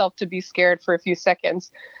myself to be scared for a few seconds,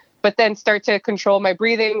 but then start to control my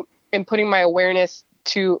breathing and putting my awareness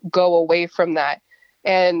to go away from that.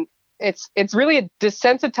 And it's really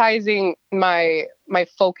desensitizing my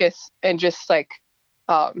focus, and just like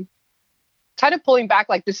kind of pulling back,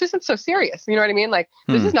 like this isn't so serious. You know what I mean? Like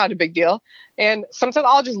this is not a big deal. And sometimes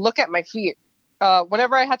I'll just look at my feet.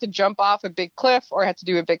 Whenever I had to jump off a big cliff or I had to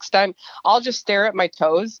do a big stunt, I'll just stare at my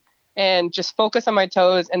toes and just focus on my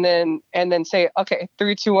toes, and then say, okay,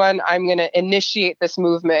 3, 2, 1, I'm going to initiate this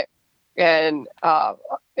movement, and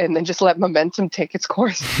then just let momentum take its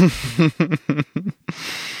course.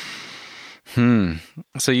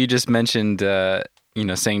 So you just mentioned,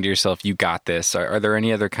 saying to yourself, you got this. Are there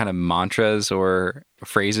any other kind of mantras or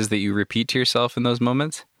phrases that you repeat to yourself in those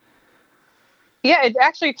moments? Yeah, it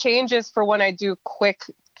actually changes for when I do quick,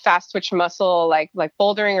 fast twitch muscle, like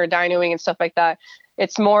bouldering or dynoing and stuff like that.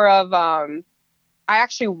 It's more of, I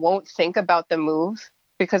actually won't think about the move,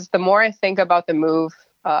 because the more I think about the move,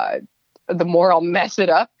 the more I'll mess it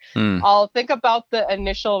up. I'll think about the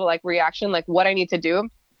initial like reaction, like what I need to do.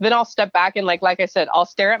 Then I'll step back and like I said, I'll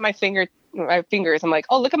stare at my fingers. I'm like,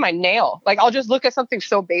 oh, look at my nail. Like I'll just look at something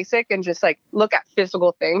so basic and just like look at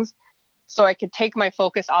physical things, so I could take my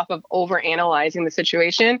focus off of over analyzing the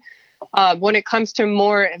situation. When it comes to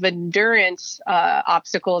more of endurance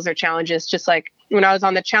obstacles or challenges, just like when I was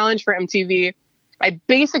on the challenge for MTV, I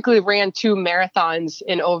basically ran 2 marathons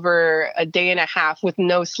in over a day and a half with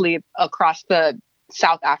no sleep across the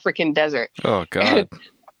South African desert. Oh, God.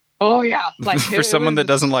 Oh, yeah. Like for someone that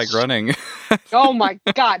doesn't like running. Oh, my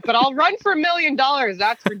God. But I'll run for $1 million.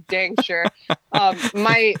 That's for dang sure.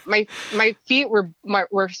 My feet were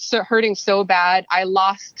hurting so bad. I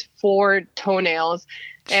lost 4 toenails.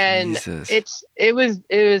 And Jesus. it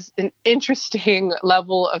was an interesting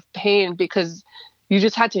level of pain because you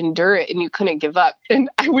just had to endure it and you couldn't give up. And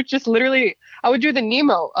I would just I would do the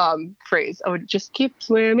Nemo phrase. I would just keep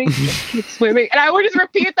swimming, just keep swimming. And I would just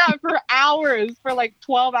repeat that for hours, for like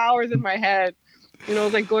 12 hours in my head. You know, it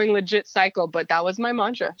was like going legit psycho, but that was my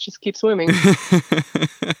mantra. Just keep swimming.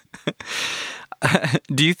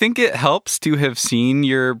 Do you think it helps to have seen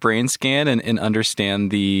your brain scan and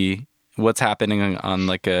understand what's happening on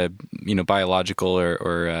like a, biological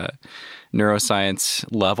or neuroscience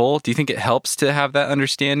level? Do you think it helps to have that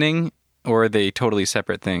understanding, or are they totally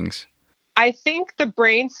separate things? I think the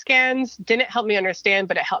brain scans didn't help me understand,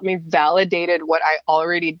 but it helped me validated what I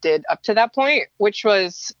already did up to that point, which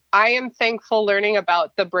was I am thankful learning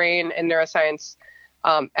about the brain and neuroscience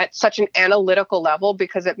at such an analytical level,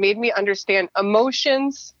 because it made me understand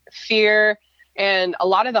emotions, fear, and a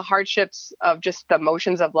lot of the hardships of just the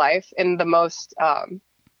emotions of life in the most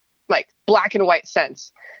like black and white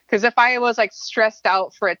sense. Because if I was like stressed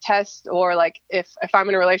out for a test, or like if I'm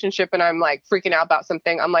in a relationship and I'm like freaking out about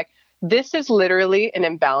something, I'm like, this is literally an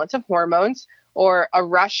imbalance of hormones or a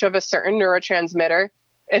rush of a certain neurotransmitter.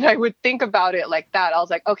 And I would think about it like that. I was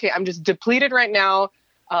like, okay, I'm just depleted right now.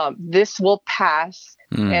 This will pass.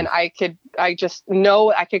 And I just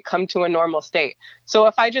know I could come to a normal state. So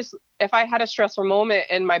if I had a stressful moment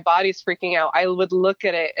and my body's freaking out, I would look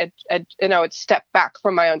at it and I would step back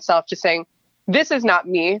from my own self, just saying, this is not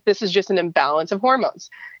me. This is just an imbalance of hormones.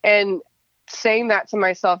 And saying that to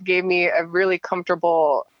myself gave me a really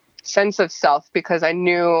comfortable sense of self, because I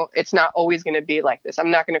knew it's not always going to be like this.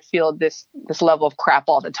 I'm not going to feel this level of crap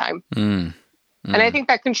all the time. And I think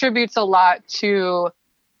that contributes a lot to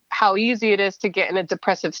how easy it is to get in a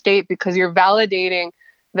depressive state, because you're validating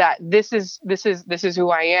that this is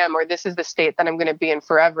who I am, or this is the state that I'm going to be in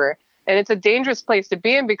forever. And it's a dangerous place to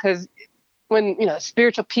be in, because when,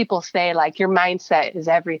 spiritual people say like your mindset is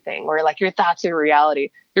everything, or like your thoughts are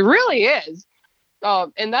reality, it really is.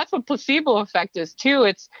 And that's what placebo effect is too.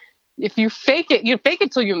 It's, if you fake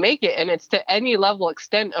it till you make it. And it's to any level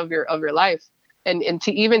extent of your life, and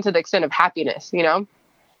to even to the extent of happiness,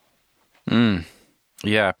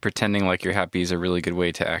 Yeah. Pretending like you're happy is a really good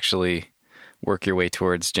way to actually work your way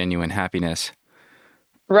towards genuine happiness.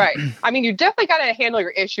 Right. I mean, you definitely got to handle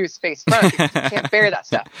your issues face front. You can't bear that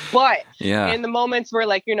stuff. But in the moments where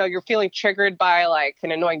like, you're feeling triggered by like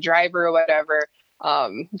an annoying driver or whatever,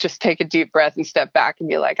 just take a deep breath and step back and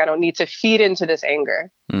be like, I don't need to feed into this anger.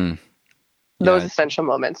 Those essential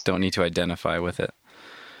moments. Don't need to identify with it.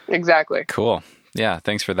 Exactly. Cool. Yeah.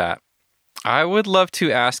 Thanks for that. I would love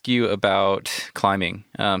to ask you about climbing.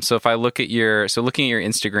 So if I looking at your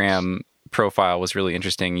Instagram profile was really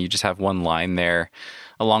interesting. You just have one line there,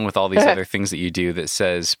 along with all these other things that you do, that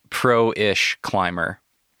says pro-ish climber.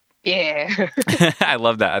 Yeah. I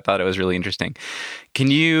love that. I thought it was really interesting. Can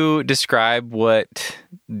you describe what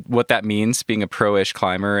that means, being a pro-ish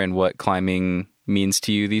climber, and what climbing means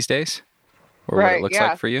to you these days, or what it looks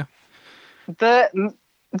like for you?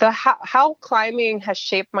 How climbing has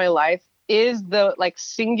shaped my life is the like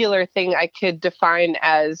singular thing I could define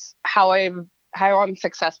as how I'm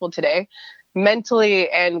successful today, mentally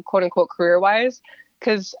and quote unquote career wise.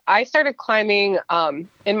 Because I started climbing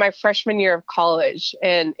in my freshman year of college,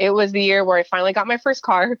 and it was the year where I finally got my first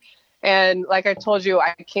car. And like I told you,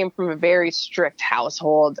 I came from a very strict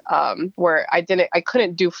household where I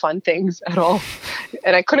couldn't do fun things at all,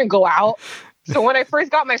 and I couldn't go out. So when I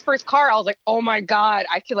first got my first car, I was like, oh my God,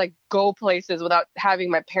 I could like go places without having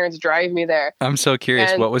my parents drive me there. I'm so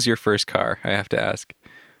curious. What was your first car? I have to ask.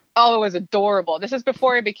 Oh, it was adorable. This is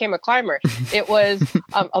before I became a climber. It was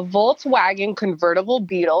a Volkswagen convertible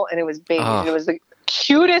Beetle, and it was baby. Oh. It was the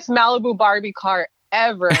cutest Malibu Barbie car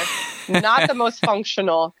ever. Not the most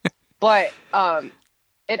functional, but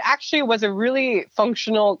it actually was a really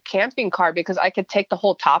functional camping car, because I could take the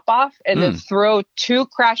whole top off and then throw 2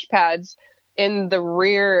 crash pads in the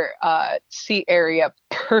rear seat area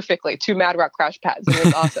perfectly. 2 Mad Rock crash pads. It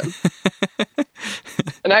was awesome.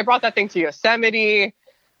 And I brought that thing to Yosemite,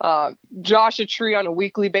 Joshua Tree on a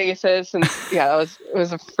weekly basis. And yeah, it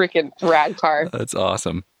was a freaking rad car. That's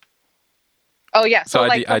awesome. Oh yeah. So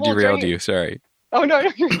I derailed you. Sorry. Oh no.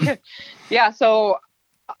 Yeah. So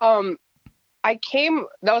That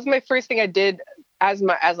was my first thing I did as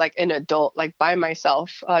like an adult, like by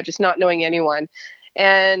myself, just not knowing anyone.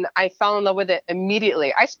 And I fell in love with it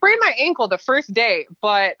immediately. I sprained my ankle the first day,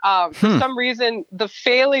 but for some reason, the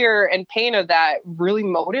failure and pain of that really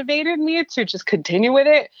motivated me to just continue with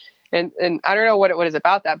it. And I don't know what it is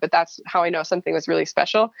about that, but that's how I know something was really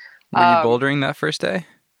special. Were you bouldering that first day?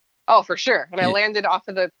 Oh, for sure. And I landed off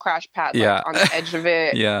of the crash pad on the edge of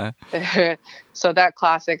it. Yeah. So that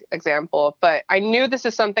classic example. But I knew this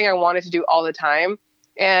is something I wanted to do all the time.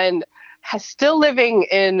 And still living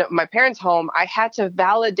in my parents' home, I had to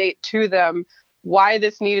validate to them why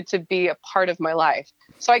this needed to be a part of my life.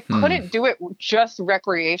 So I couldn't do it just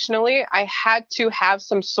recreationally. I had to have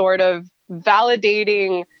some sort of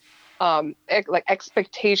validating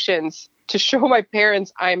expectations to show my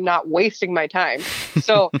parents I'm not wasting my time.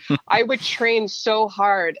 So I would train so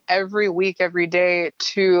hard every week, every day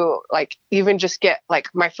to even just get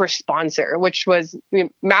my first sponsor, which was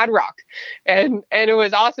Mad Rock. And it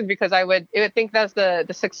was awesome because I would think that's the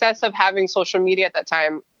success of having social media at that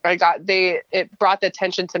time. It brought the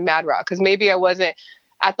attention to Mad Rock because maybe I wasn't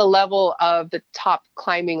at the level of the top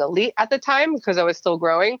climbing elite at the time because I was still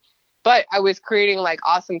growing, but I was creating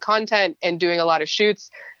awesome content and doing a lot of shoots.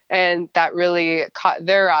 And that really caught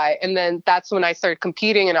their eye. And then that's when I started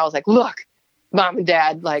competing and I was like, look, Mom and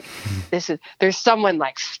Dad, there's someone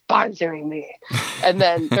sponsoring me. And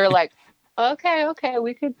then they're like, okay,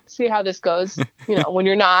 we could see how this goes, when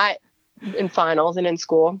you're not in finals and in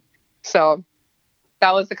school. So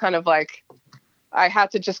that was the kind of I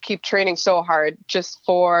had to just keep training so hard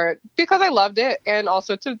because I loved it. And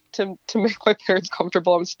also to make my parents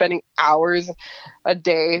comfortable. I'm spending hours a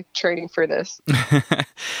day training for this.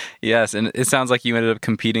 Yes. And it sounds like you ended up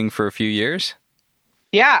competing for a few years.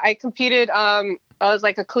 Yeah, I competed. I was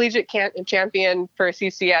a collegiate champion for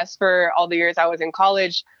CCS for all the years I was in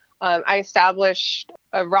college. I established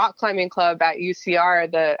a rock climbing club at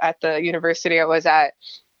UCR, at the university I was at.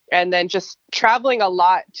 And then just traveling a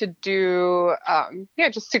lot to do,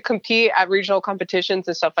 just to compete at regional competitions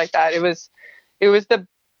and stuff like that. It was the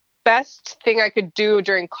best thing I could do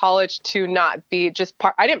during college to not be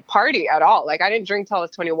I didn't party at all. I didn't drink till I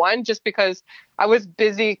was 21 just because I was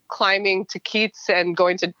busy climbing to Keats and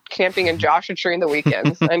going to camping in Joshua Tree in the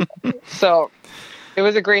weekends. And so it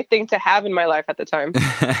was a great thing to have in my life at the time.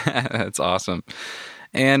 That's awesome.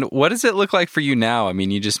 And what does it look like for you now? I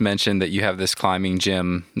mean, you just mentioned that you have this climbing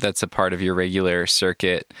gym that's a part of your regular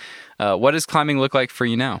circuit. What does climbing look like for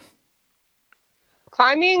you now?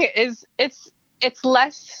 Climbing it's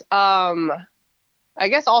less, I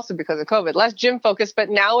guess also because of COVID, less gym focused, but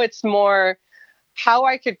now it's more how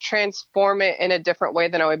I could transform it in a different way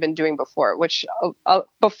than I had been doing before, which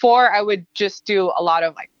before I would just do a lot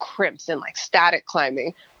of crimps and static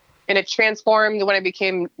climbing. And it transformed when I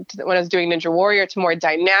was doing Ninja Warrior to more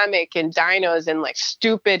dynamic and dynos and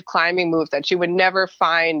stupid climbing moves that you would never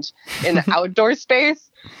find in the outdoor space.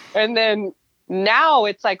 And then now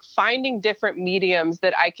it's finding different mediums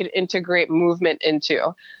that I could integrate movement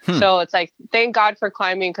into. So it's thank God for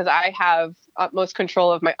climbing because I have utmost control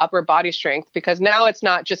of my upper body strength because now it's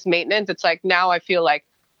not just maintenance. It's now I feel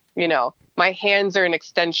my hands are an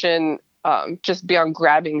extension just beyond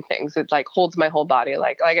grabbing things. It holds my whole body.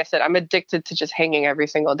 Like I said, I'm addicted to just hanging every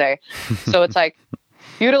single day. So it's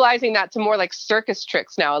utilizing that to more circus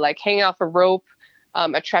tricks now, hanging off a rope,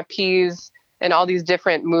 a trapeze, and all these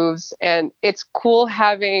different moves. And it's cool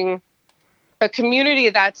having a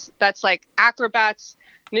community that's acrobats,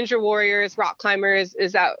 ninja warriors, rock climbers,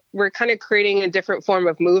 is that we're kind of creating a different form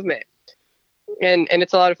of movement. And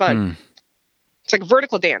it's a lot of fun. It's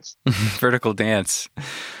vertical dance. Vertical dance.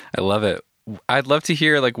 I love it. I'd love to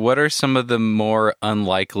hear, what are some of the more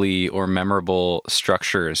unlikely or memorable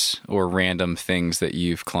structures or random things that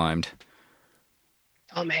you've climbed?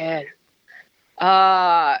 Oh, man.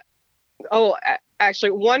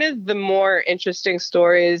 Actually, one of the more interesting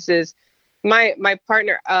stories is my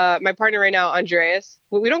partner right now, Andreas.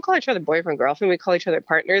 We don't call each other boyfriend, girlfriend. We call each other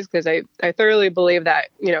partners because I thoroughly believe that,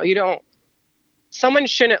 someone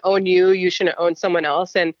shouldn't own you. You shouldn't own someone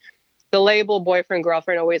else. And the label boyfriend,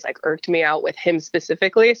 girlfriend always irked me out with him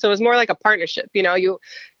specifically. So it was more like a partnership. You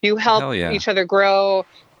help each other grow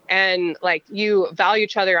and you value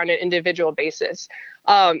each other on an individual basis.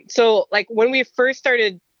 So when we first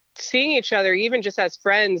started seeing each other, even just as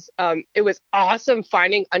friends, it was awesome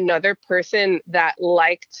finding another person that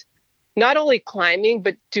liked not only climbing,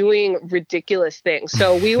 but doing ridiculous things.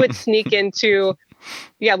 So we would sneak into,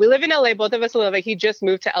 we live in LA. Both of us live, he just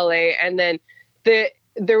moved to LA. And then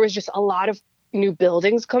there was just a lot of new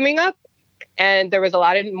buildings coming up and there was a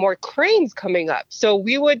lot of more cranes coming up. So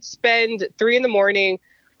we would spend 3 a.m.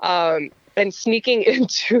 and sneaking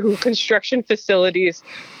into construction facilities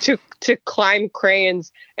to climb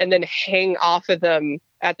cranes and then hang off of them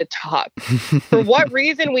at the top. For what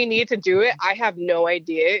reason we need to do it, I have no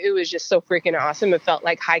idea. It was just so freaking awesome. It felt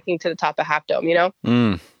like hiking to the top of Half Dome, you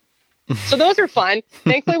know? So those are fun.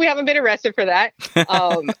 Thankfully, we haven't been arrested for that.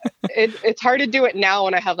 It's hard to do it now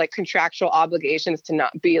when I have like contractual obligations to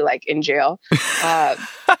not be like in jail.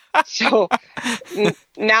 So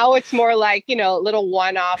now it's more like, you know, little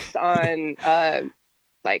one-offs on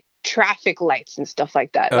like traffic lights and stuff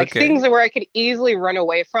like that. Like things where I could easily run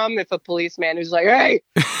away from if a policeman who's like, hey,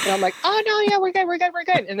 and I'm like, oh no, yeah, we're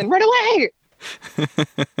good. And then run away.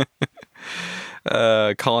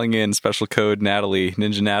 Calling in special code Natalie,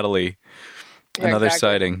 Ninja Natalie. Another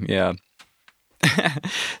sighting. Yeah.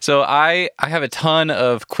 So I have a ton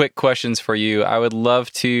of quick questions for you. I would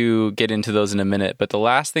love to get into those in a minute, but the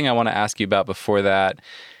last thing I want to ask you about before that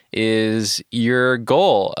is your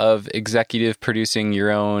goal of executive producing your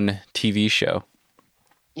own TV show.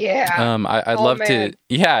 Yeah. I'd love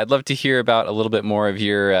to hear about a little bit more of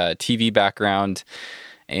your TV background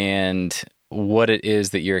and what it is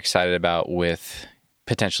that you're excited about with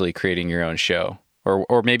potentially creating your own show,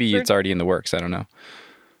 or maybe it's already in the works. I don't know.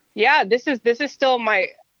 Yeah, this is still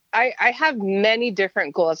I have many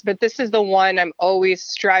different goals, but this is the one I'm always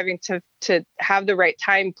striving to have the right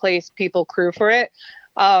time, place, people, crew for it.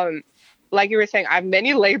 Like you were saying, I have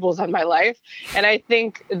many labels on my life, and I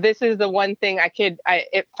think this is the one thing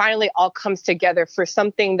it finally all comes together for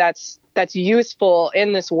something that's useful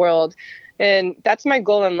in this world. And that's my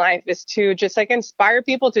goal in life, is to just like inspire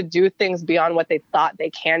people to do things beyond what they thought they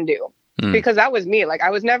can do. Because that was me. Like, I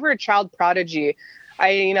was never a child prodigy.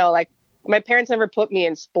 My parents never put me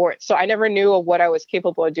in sports, so I never knew of what I was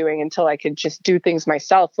capable of doing until I could just do things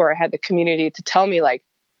myself, where I had the community to tell me, like,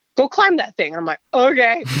 go climb that thing. And I'm like,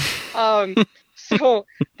 okay. So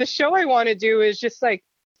the show I want to do is just like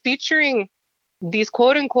featuring these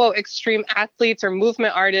quote unquote extreme athletes or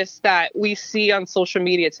movement artists that we see on social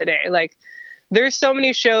media today. Like, there's so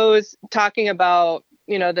many shows talking about,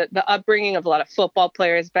 you know, the upbringing of a lot of football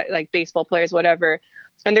players, but like baseball players, whatever.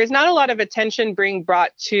 And there's not a lot of attention being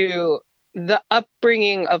brought to the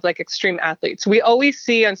upbringing of like extreme athletes. We always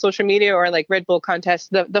see on social media or like Red Bull contests,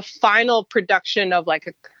 the final production of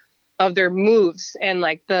of their moves and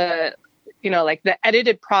like the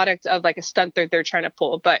edited product of like a stunt that they're trying to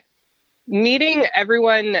pull. But meeting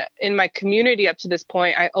everyone in my community up to this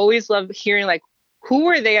point, I always love hearing like, who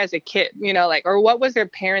were they as a kid, you know, like, or what was their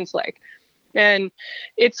parents like? And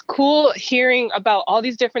it's cool hearing about all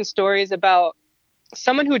these different stories about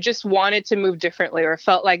someone who just wanted to move differently or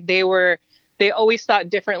felt like they always thought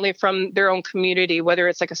differently from their own community, whether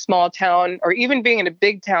it's like a small town or even being in a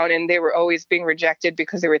big town, and they were always being rejected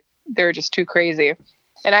because they were just too crazy.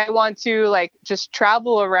 And I want to like just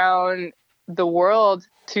travel around the world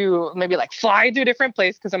to maybe like fly to a different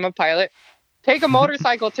place because I'm a pilot, take a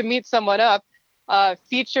motorcycle to meet someone up,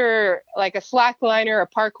 feature like a slackliner, a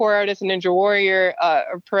parkour artist, a ninja warrior,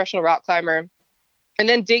 a professional rock climber, and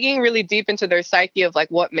then digging really deep into their psyche of like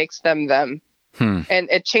what makes them them. And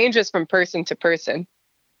it changes from person to person.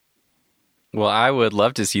 Well, I would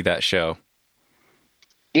love to see that show.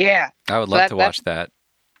 Yeah. I would love to watch that.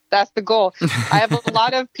 That's the goal. I have a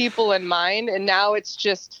lot of people in mind, and now it's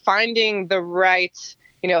just finding the right,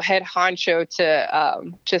 you know, head honcho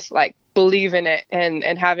to just like believe in it and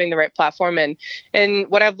having the right platform. And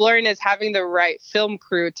what I've learned is having the right film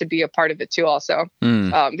crew to be a part of it too also.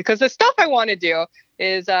 Because the stuff I want to do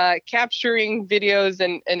is capturing videos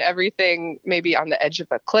and everything maybe on the edge of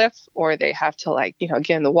a cliff, or they have to like, you know,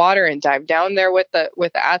 get in the water and dive down there with the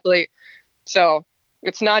athlete. So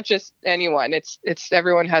it's not just anyone. It's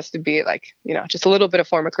everyone has to be like, you know, just a little bit of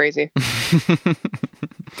form of crazy.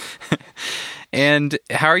 And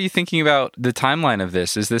how are you thinking about the timeline of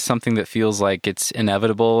this? Is this something that feels like it's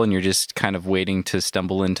inevitable and you're just kind of waiting to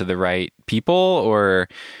stumble into the right people? Or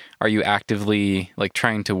are you actively like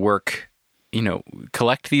trying to work, you know,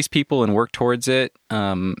 collect these people and work towards it?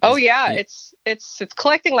 It's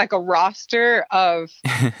collecting like a roster of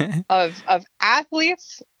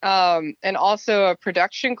athletes, and also a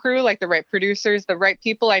production crew, like the right producers, the right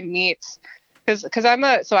people I meet. Because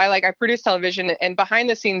I produce television, and behind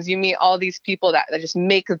the scenes you meet all these people that just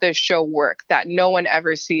make the show work that no one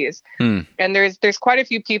ever sees. And there's quite a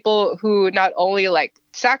few people who not only like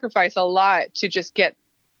sacrifice a lot to just get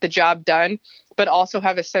the job done, but also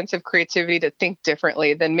have a sense of creativity to think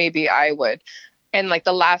differently than maybe I would. And like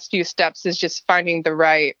the last few steps is just finding the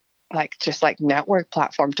right network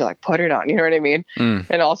platform to like put it on, you know what I mean?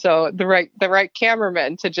 And also the right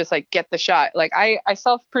cameraman to just like get the shot. Like I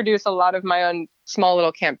self-produce a lot of my own small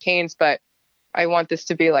little campaigns, but I want this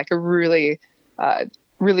to be like a really,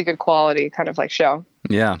 really good quality kind of like show.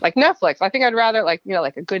 Yeah. Like Netflix. I think I'd rather like, you know,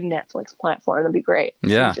 like a good Netflix platform. That'd be great.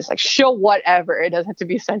 Yeah. Just like show whatever. It doesn't have to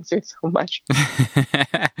be censored so much.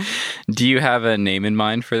 Do you have a name in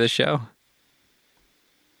mind for the show?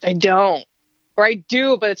 I don't. Or I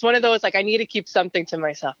do, but it's one of those, like, I need to keep something to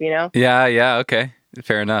myself, you know? Yeah. Yeah. Okay.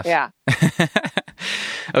 Fair enough. Yeah.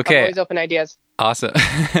 Okay. I'm always open ideas. Awesome.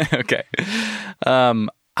 Okay.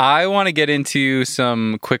 I want to get into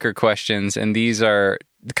some quicker questions, and these are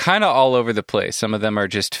kind of all over the place. Some of them are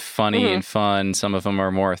just funny and fun. Some of them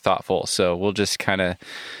are more thoughtful. So we'll just kind of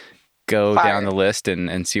go down the list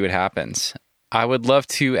and see what happens. I would love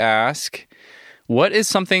to ask, what is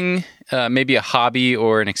something, maybe a hobby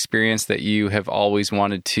or an experience that you have always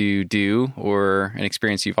wanted to do, or an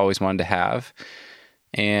experience you've always wanted to have,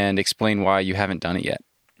 and explain why you haven't done it yet?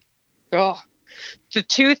 Oh, the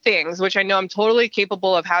two things, which I know I'm totally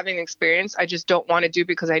capable of having experience, I just don't want to do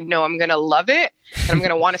because I know I'm going to love it and I'm going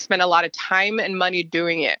to want to spend a lot of time and money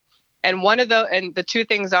doing it. And the two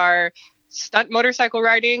things are stunt motorcycle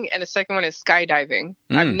riding, and the second one is skydiving.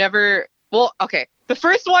 I've never, the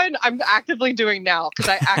first one I'm actively doing now because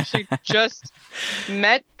I actually just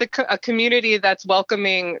met a community that's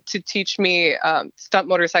welcoming to teach me stunt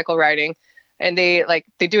motorcycle riding. And they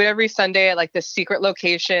do it every Sunday at like this secret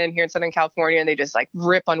location here in Southern California, and they just like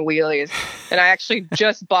rip on wheelies. And I actually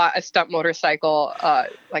just bought a stunt motorcycle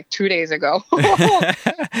like 2 days ago. So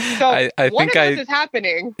I think this is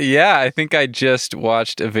happening. Yeah, I think I just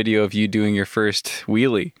watched a video of you doing your first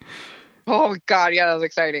wheelie. Oh God, yeah, that was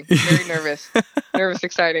exciting. Very nervous,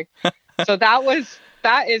 exciting. So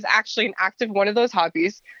that is actually an active one of those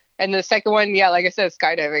hobbies. And the second one, yeah, like I said,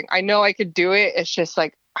 skydiving. I know I could do it. It's just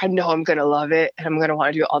like, I know I'm going to love it and I'm going to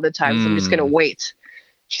want to do it all the time. So I'm just going to wait.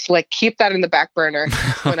 Just like keep that in the back burner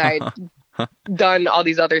when I done all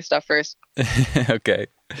these other stuff first. Okay.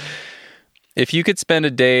 If you could spend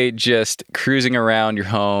a day just cruising around your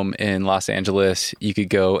home in Los Angeles, you could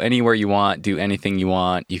go anywhere you want, do anything you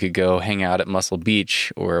want. You could go hang out at Muscle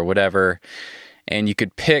Beach or whatever. And you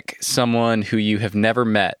could pick someone who you have never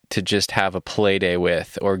met to just have a play day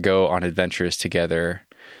with or go on adventures together.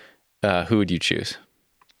 Who would you choose?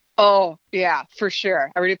 Oh, yeah, for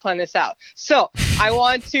sure. I already planned this out. So I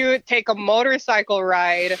want to take a motorcycle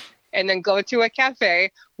ride and then go to a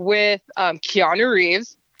cafe with Keanu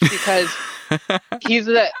Reeves, because he's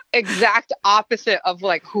the exact opposite of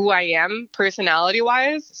like who I am personality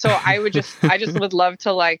wise. So I just would love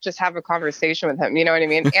to like just have a conversation with him. You know what I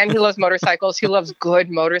mean? And he loves motorcycles. He loves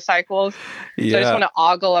good motorcycles. Yeah. So I just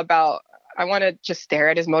want to I want to just stare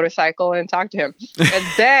at his motorcycle and talk to him.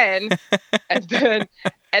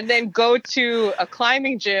 And then go to a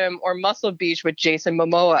climbing gym or Muscle Beach with Jason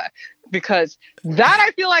Momoa, because that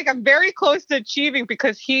I feel like I'm very close to achieving,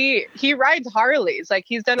 because he rides Harleys. Like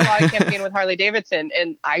he's done a lot of campaign with Harley Davidson,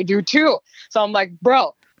 and I do too. So I'm like,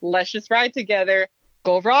 bro, let's just ride together,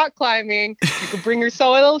 go rock climbing. You can bring your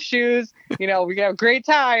solo shoes. You know, we can have a great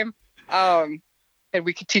time. And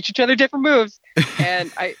we could teach each other different moves.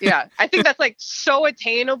 And I think that's like so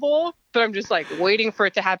attainable, but I'm just like waiting for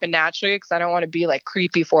it to happen naturally, because I don't want to be like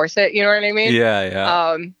creepy force it. You know what I mean?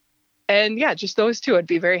 Yeah. And yeah, just those two I'd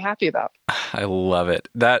be very happy about. I love it.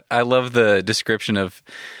 I love the description of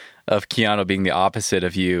Keanu being the opposite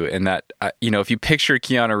of you. And that, if you picture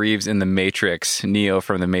Keanu Reeves in the Matrix, Neo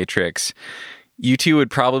from the Matrix, you two would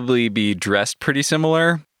probably be dressed pretty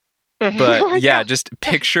similar. But yeah, just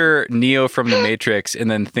picture Neo from the Matrix and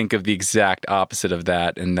then think of the exact opposite of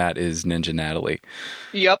that, and that is Ninja Natalie.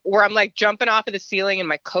 Yep, where I'm like jumping off of the ceiling in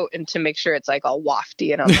my coat and to make sure it's like all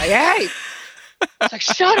wafty, and I'm like, hey! It's like,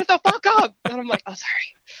 shut it the fuck up! And I'm like, oh,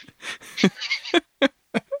 sorry.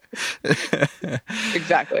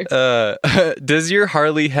 Exactly. Does your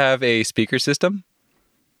Harley have a speaker system?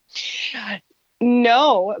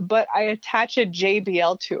 No, but I attach a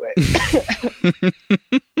JBL to it.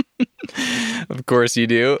 Of course you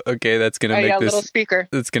do. Okay, that's gonna make this little speaker.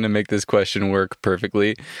 That's gonna make this question work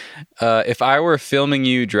perfectly. If I were filming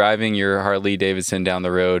you driving your Harley Davidson down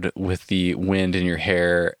the road with the wind in your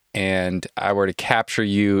hair, and I were to capture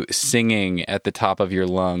you singing at the top of your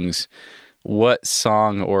lungs, what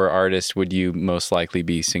song or artist would you most likely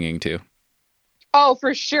be singing to? Oh,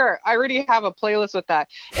 for sure. I already have a playlist with that.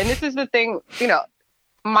 And this is the thing,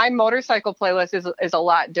 my motorcycle playlist is a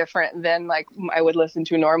lot different than like I would listen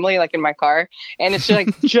to normally, like in my car. And it's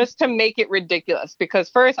like just to make it ridiculous, because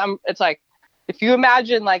first it's like, if you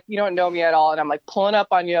imagine like you don't know me at all and I'm like pulling up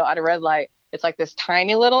on you at a red light, it's like this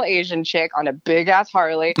tiny little Asian chick on a big ass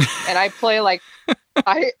Harley. And I play like,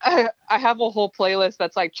 I have a whole playlist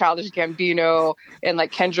that's like Childish Gambino and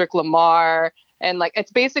like Kendrick Lamar And like,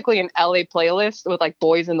 it's basically an LA playlist with like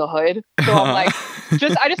Boys in the Hood. So I'm like,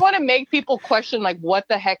 I just want to make people question like what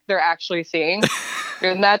the heck they're actually seeing.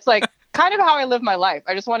 And that's like kind of how I live my life.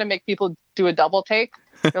 I just want to make people do a double take.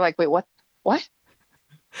 They're like, wait, what? Is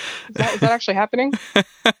that actually happening?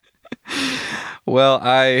 Well,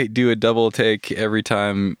 I do a double take every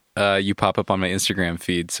time you pop up on my Instagram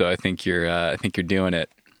feed. So I think you're doing it.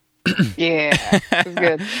 Yeah, it's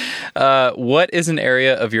good. What is an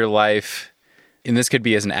area of your life, and this could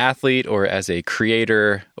be as an athlete or as a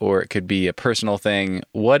creator, or it could be a personal thing.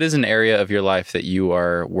 What is an area of your life that you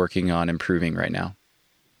are working on improving right now?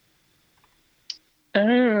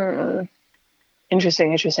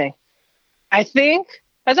 Interesting. I think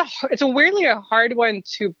it's a weirdly a hard one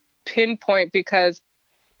to pinpoint because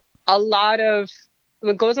a lot of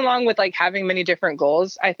what goes along with like having many different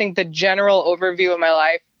goals. I think the general overview of my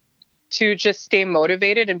life to just stay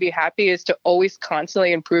motivated and be happy is to always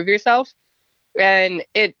constantly improve yourself, and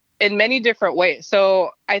it in many different ways.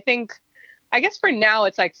 So I guess for now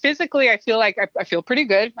it's like physically I feel like I feel pretty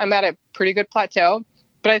good. I'm at a pretty good plateau,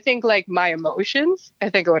 but I think like my emotions, I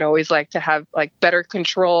think I would always like to have like better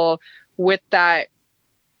control with that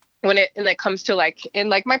when it comes to like in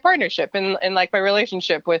like my partnership and like my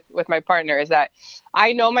relationship with my partner, is that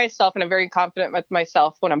I know myself and I'm very confident with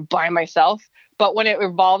myself when I'm by myself. But when it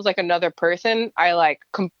involves like another person, I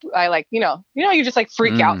you just like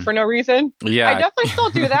freak out for no reason. Yeah, I definitely still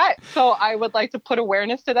do that. So I would like to put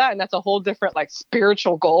awareness to that. And that's a whole different like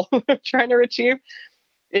spiritual goal I'm trying to achieve,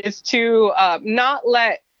 is to not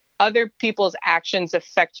let other people's actions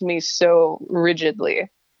affect me so rigidly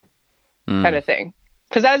kind of thing.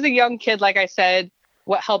 Because as a young kid, like I said,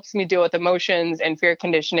 what helps me deal with emotions and fear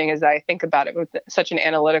conditioning is that I think about it with such an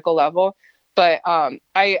analytical level. But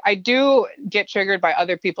I do get triggered by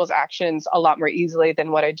other people's actions a lot more easily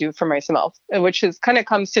than what I do for myself, which is kind of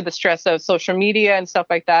comes to the stress of social media and stuff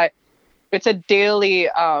like that. It's a daily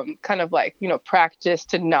kind of like, practice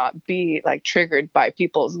to not be like triggered by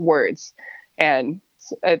people's words. And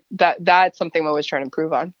that's something I'm always trying to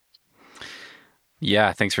improve on.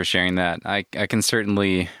 Yeah, thanks for sharing that. I can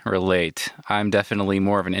certainly relate. I'm definitely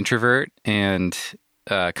more of an introvert and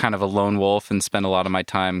kind of a lone wolf and spend a lot of my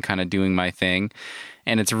time kind of doing my thing.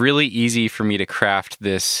 And it's really easy for me to craft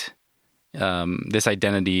this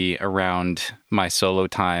identity around my solo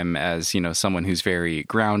time as, someone who's very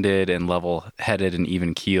grounded and level-headed and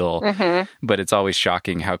even keel. Mm-hmm. But it's always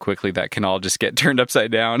shocking how quickly that can all just get turned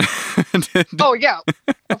upside down. Oh, yeah.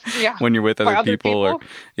 Yeah. When you're with other people.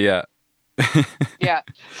 Yeah. Yeah.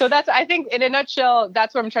 So I think in a nutshell,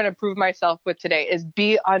 that's what I'm trying to prove myself with today, is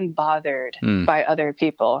be unbothered by other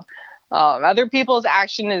people. Other people's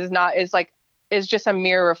action is just a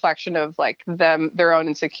mere reflection of like their own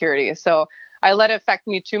insecurity. So I let it affect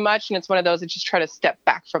me too much. And it's one of those that just try to step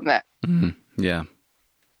back from that. Yeah.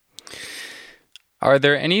 Are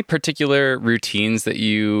there any particular routines that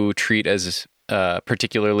you treat as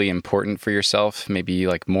particularly important for yourself? Maybe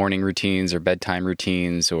like morning routines or bedtime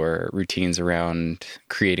routines or routines around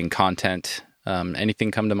creating content.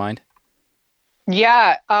 Anything come to mind?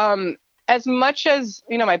 Yeah. As much as,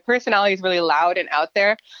 my personality is really loud and out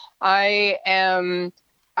there, I'm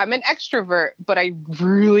an extrovert, but I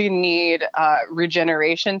really need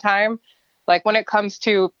regeneration time. Like when it comes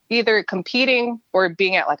to either competing or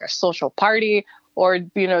being at like a social party or,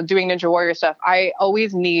 doing Ninja Warrior stuff, I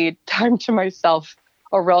always need time to myself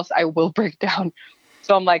or else I will break down.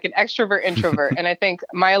 So I'm like an extrovert introvert. And I think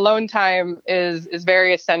my alone time is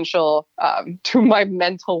very essential to my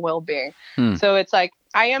mental well-being. So it's like,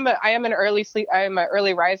 I am an early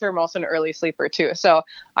riser. I'm also an early sleeper too. So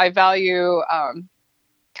I value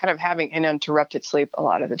kind of having uninterrupted sleep a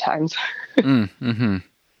lot of the times. Mm-hmm.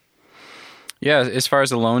 Yeah. As far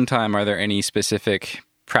as alone time, are there any specific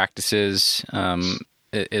practices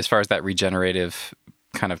as far as that regenerative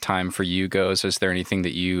kind of time for you goes? Is there anything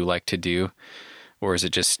that you like to do, or is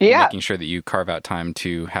it just making sure that you carve out time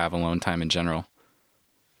to have alone time in general?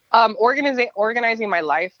 Organizing my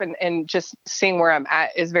life and just seeing where I'm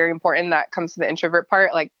at is very important. That comes to the introvert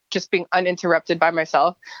part, like just being uninterrupted by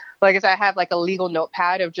myself. Like I said, I have like a legal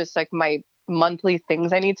notepad of just like my monthly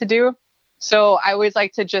things I need to do. So I always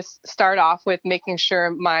like to just start off with making sure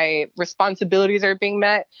my responsibilities are being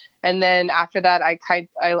met. And then after that, I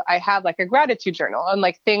have like a gratitude journal and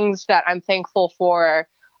like things that I'm thankful for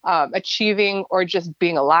achieving or just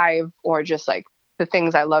being alive or just like the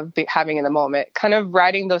things I love having in the moment. Kind of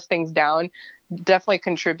writing those things down definitely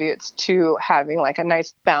contributes to having like a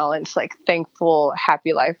nice balance, like thankful,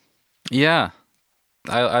 happy life. Yeah,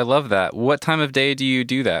 I love that. What time of day do you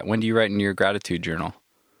do that? When do you write in your gratitude journal?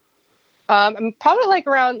 I'm probably like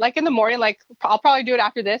around like in the morning, like I'll probably do it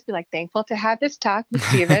after this, be like thankful to have this talk with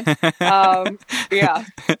Steven. Yeah.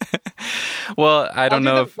 Well, I don't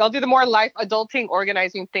know if I'll do the more life adulting,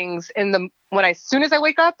 organizing things as soon as I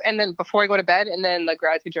wake up, and then before I go to bed, and then the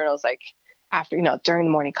gratitude journal is like after, during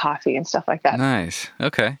the morning coffee and stuff like that. Nice.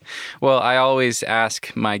 Okay. Well, I always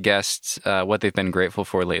ask my guests what they've been grateful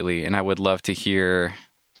for lately, and I would love to hear,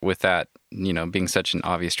 with that, being such an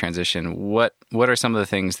obvious transition, what are some of the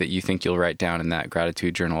things that you think you'll write down in that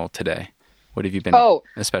gratitude journal today? What have you been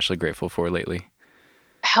especially grateful for lately?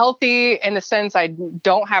 Healthy, in the sense I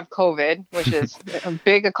don't have COVID, which is a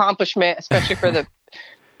big accomplishment, especially for the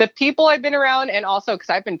people I've been around, and also because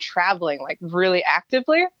I've been traveling like really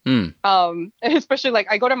actively. And especially like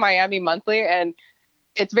I go to Miami monthly, and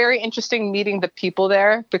it's very interesting meeting the people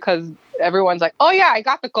there, because everyone's like, oh yeah, I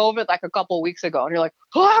got the COVID like a couple of weeks ago. And you're like,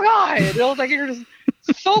 oh my God. And it was like, you're just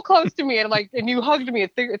so close to me. And and you hugged me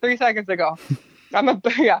 3 seconds ago.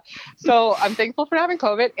 So I'm thankful for not having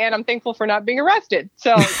COVID, and I'm thankful for not being arrested.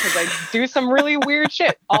 So, because I do some really weird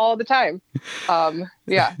shit all the time.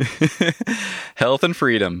 Yeah. Health and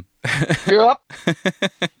freedom. Yep.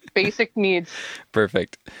 Basic needs.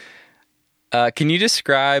 Perfect. Can you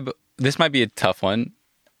describe, this might be a tough one,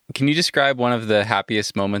 can you describe one of the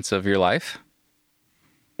happiest moments of your life?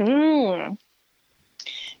 Yeah.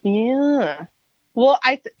 Well,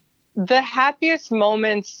 the happiest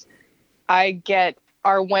moments I get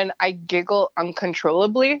are when I giggle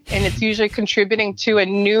uncontrollably, and it's usually contributing to a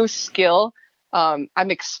new skill I'm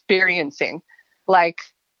experiencing. Like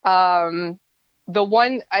I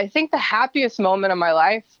think the happiest moment of my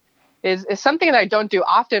life is something that I don't do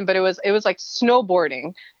often, but it was like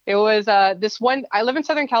snowboarding. It was this one. I live in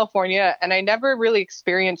Southern California, and I never really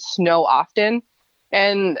experienced snow often.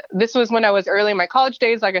 And this was when I was early in my college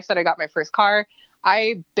days. Like I said, I got my first car.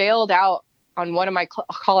 I bailed out on one of my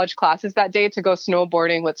college classes that day to go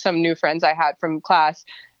snowboarding with some new friends I had from class.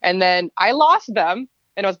 And then I lost them,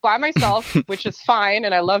 and I was by myself, which is fine.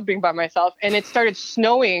 And I love being by myself. And it started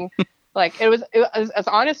snowing. Like I was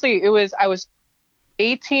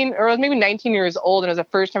 18 or maybe 19 years old. And it was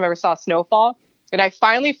the first time I ever saw snowfall. And I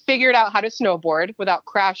finally figured out how to snowboard without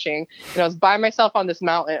crashing. And I was by myself on this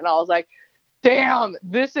mountain, and I was like, damn,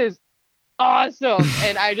 this is awesome.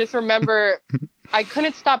 And I just remember I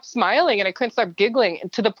couldn't stop smiling, and I couldn't stop giggling,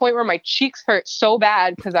 and to the point where my cheeks hurt so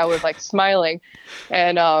bad because I was like smiling.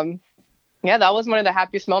 And that was one of the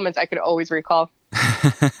happiest moments I could always recall.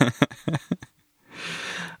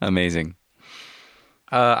 Amazing.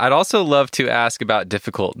 I'd also love to ask about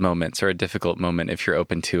difficult moments, or a difficult moment if you're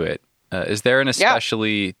open to it. Is there an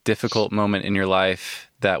especially difficult moment in your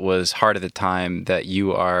life that was hard at the time that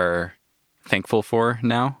you are thankful for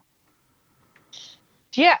now?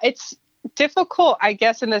 Yeah, it's difficult, I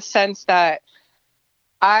guess, in the sense that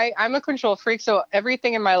I'm a control freak. So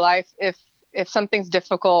everything in my life, if something's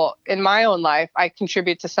difficult in my own life, I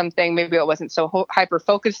contribute to something maybe I wasn't so hyper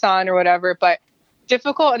focused on or whatever, but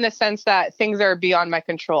difficult in the sense that things are beyond my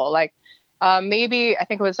control. Like maybe I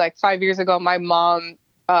think it was like 5 years ago, my mom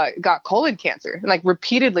got colon cancer, and like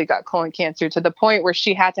repeatedly got colon cancer, to the point where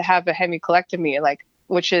she had to have a hemicolectomy,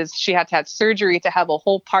 which is she had to have surgery to have a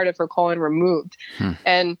whole part of her colon removed.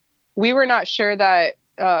 And we were not sure that,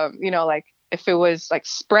 like if it was like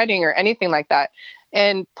spreading or anything like that.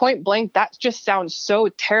 And point blank, that just sounds so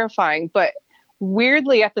terrifying. But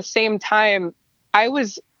weirdly, at the same time, I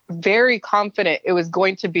was very confident it was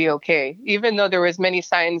going to be okay, even though there was many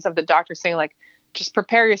signs of the doctor saying like, just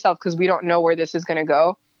prepare yourself because we don't know where this is going to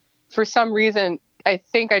go. For some reason, I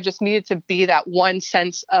think I just needed to be that one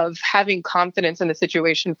sense of having confidence in the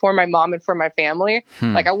situation for my mom and for my family.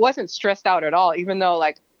 Like I wasn't stressed out at all, even though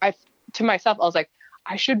like to myself, I was like,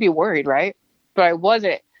 I should be worried, right? But I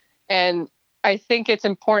wasn't. And I think it's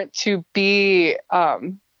important to be,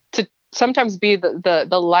 to sometimes be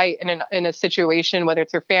the light in a situation, whether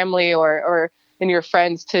it's your family or in your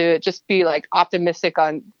friends, to just be like optimistic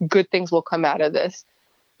on good things will come out of this.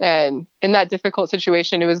 And in that difficult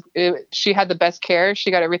situation, she had the best care. She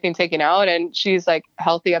got everything taken out, and she's like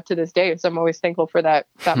healthy up to this day. So I'm always thankful for that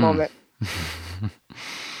moment.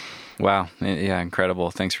 Wow. Yeah. Incredible.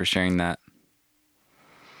 Thanks for sharing that.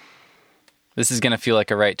 This is going to feel like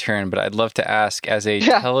a right turn, but I'd love to ask, as a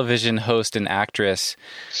television host and actress,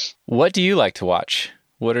 what do you like to watch?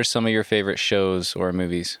 What are some of your favorite shows or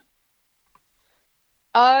movies?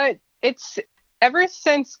 It's ever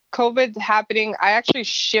since COVID happening, I actually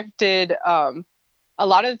shifted a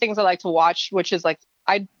lot of the things I like to watch, which is like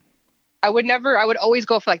I would always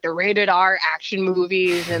go for like the rated R action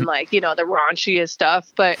movies and like, you know, the raunchiest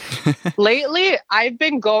stuff. But lately I've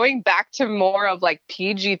been going back to more of like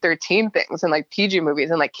PG-13 things and like PG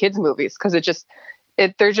movies and like kids movies. Cause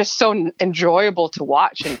they're just so enjoyable to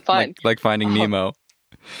watch and fun. Like Finding Nemo.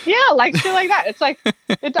 Yeah, like shit like that. It's like,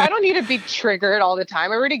 I don't need to be triggered all the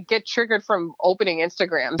time. I already get triggered from opening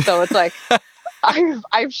Instagram. So it's like,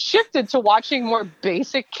 I've shifted to watching more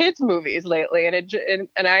basic kids movies lately,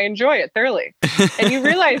 and I enjoy it thoroughly. And you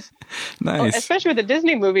realize, nice. Especially with the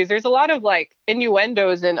Disney movies, there's a lot of like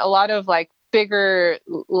innuendos and a lot of like bigger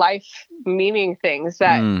life meaning things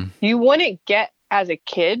that you wouldn't get as a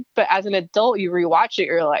kid, but as an adult, you rewatch it,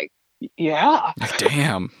 you're like, yeah.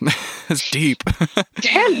 Damn. That's deep.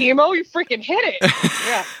 Damn, Nemo, you freaking hit it.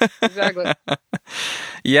 Yeah, exactly.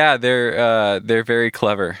 Yeah, they're very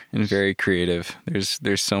clever and very creative.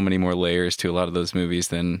 There's so many more layers to a lot of those movies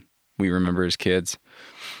than we remember as kids.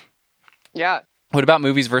 Yeah. What about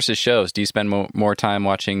movies versus shows? Do you spend more time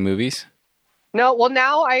watching movies? No, well,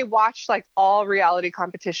 now I watch like all reality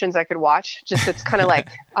competitions I could watch. Just it's kind of like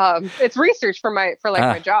it's research for my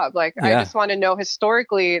job. Like I just want to know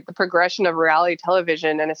historically the progression of reality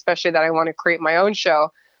television, and especially that I want to create my own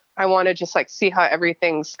show. I want to just like see how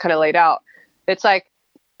everything's kind of laid out. It's like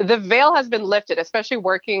the veil has been lifted, especially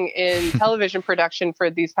working in television production for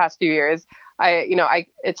these past few years.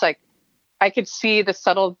 It's like I could see the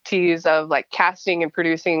subtleties of like casting and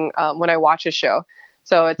producing when I watch a show.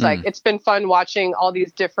 So it's like, it's been fun watching all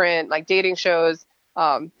these different like dating shows.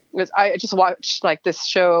 I just watched like this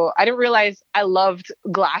show. I didn't realize I loved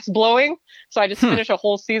glass blowing. So I just finished a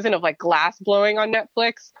whole season of like glass blowing on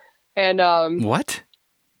Netflix. And what?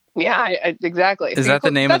 Yeah, exactly. Is that the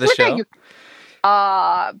name of the show?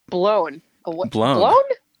 Blown. Blown? Blown?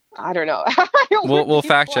 I don't know. We'll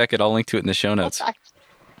fact check it. I'll link to it in the show notes.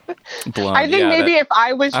 Blown. I think maybe if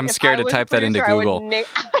I was... I'm scared to type that into Google. I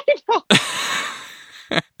know.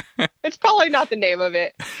 It's probably not the name of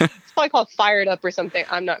it. It's probably called Fired Up or something.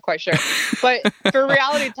 I'm not quite sure. But for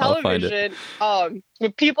reality television,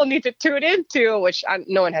 what people need to tune into, which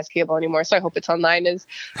no one has cable anymore, so I hope it's online, is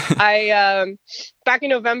back in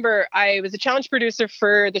November, I was a challenge producer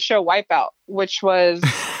for the show Wipeout, which was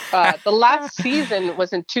the last season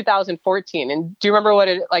was in 2014. And do you remember what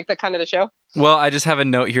the kind of the show? Well, I just have a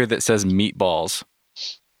note here that says meatballs.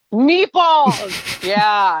 Meatballs!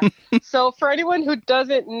 Yeah. So for anyone who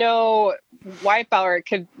doesn't know Wipeout or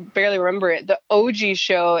could barely remember it, the OG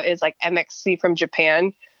show is like MXC from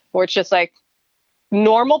Japan, where it's just like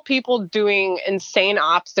normal people doing insane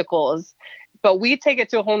obstacles, but we take it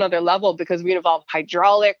to a whole nother level because we involve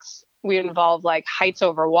hydraulics, we involve like heights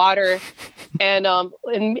over water. And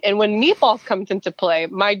when meatballs comes into play,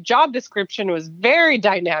 my job description was very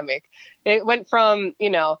dynamic. It went from,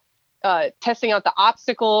 testing out the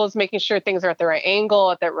obstacles, making sure things are at the right angle,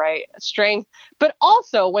 at the right strength. But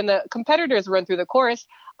also when the competitors run through the course,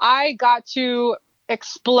 I got to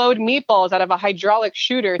explode meatballs out of a hydraulic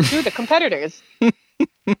shooter to the competitors.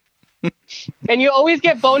 And you always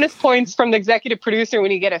get bonus points from the executive producer when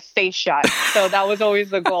you get a face shot. So that was always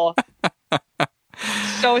the goal.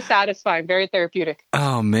 So satisfying, very therapeutic.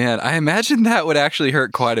 Oh man, I imagine that would actually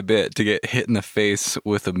hurt quite a bit to get hit in the face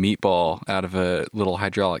with a meatball out of a little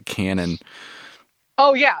hydraulic cannon.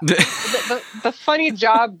 Oh yeah, the funny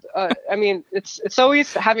job. It's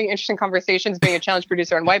always having interesting conversations being a challenge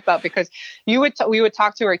producer on Wipeout, because we would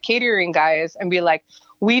talk to our catering guys and be like,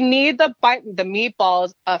 we need the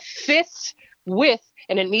meatballs a fist width.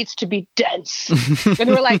 And it needs to be dense. And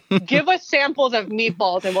we're like, give us samples of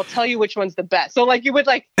meatballs and we'll tell you which one's the best. So like you would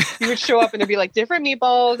show up and there'd be like different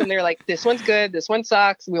meatballs and they're like, this one's good, this one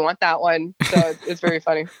sucks, we want that one. So it's very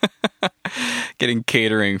funny. Getting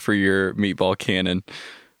catering for your meatball cannon.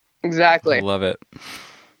 Exactly. I love it.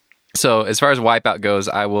 So as far as Wipeout goes,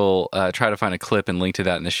 I will try to find a clip and link to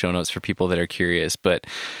that in the show notes for people that are curious. But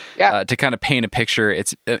to kind of paint a picture,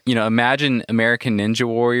 it's, imagine American Ninja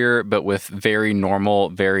Warrior, but with very normal,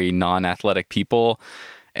 very non-athletic people,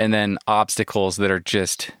 and then obstacles that are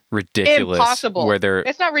just ridiculous. Impossible.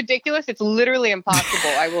 It's not ridiculous. It's literally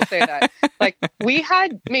impossible. I will say that. Like we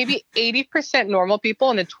had maybe 80% normal people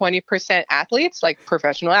and then 20% athletes, like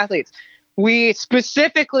professional athletes. We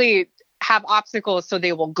specifically have obstacles so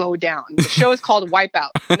they will go down. The show is called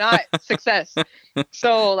Wipeout, not Success.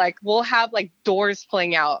 So like we'll have like doors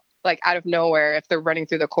playing out like out of nowhere if they're running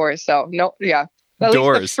through the course. So at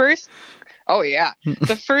doors. Least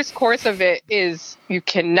the first course of it is you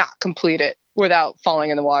cannot complete it without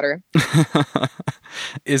falling in the water.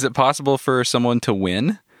 Is it possible for someone to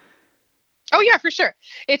win? Oh yeah, for sure.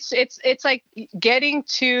 It's like getting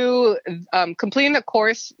to completing the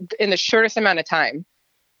course in the shortest amount of time.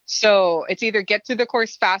 So it's either get through the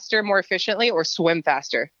course faster, more efficiently, or swim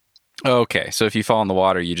faster. Okay. So if you fall in the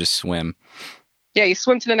water, you just swim. Yeah, you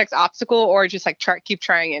swim to the next obstacle, or just like keep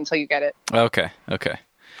trying it until you get it. Okay.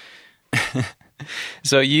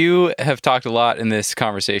 So you have talked a lot in this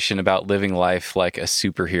conversation about living life like a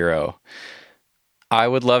superhero. I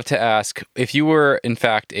would love to ask, if you were in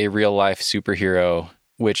fact a real life superhero,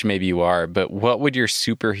 which maybe you are, but what would your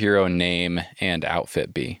superhero name and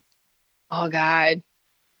outfit be? Oh God.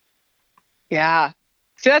 Yeah.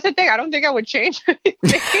 See, that's the thing. I don't think I would change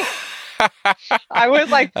anything. I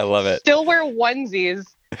would I love it. Still wear onesies.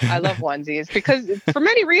 I love onesies because for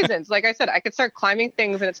many reasons. Like I said, I could start climbing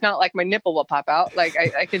things and it's not like my nipple will pop out. Like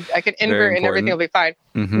I could invert and everything will be fine.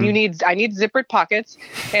 Mm-hmm. I need zippered pockets,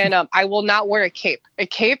 and I will not wear a cape. A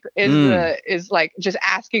cape is like just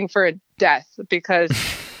asking for a death, because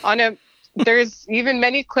there's even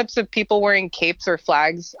many clips of people wearing capes or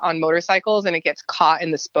flags on motorcycles, and it gets caught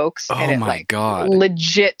in the spokes, and it God.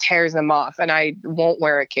 Legit tears them off. And I won't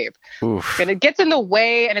wear a cape. Oof. And it gets in the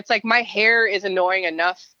way, and it's like my hair is annoying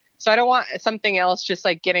enough, so I don't want something else just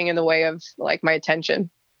like getting in the way of like my attention.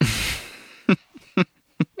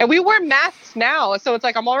 And we wear masks now, so it's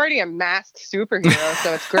like I'm already a masked superhero,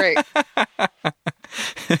 so it's great.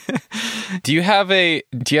 Do you have a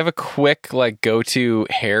quick like go-to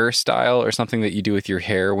hairstyle or something that you do with your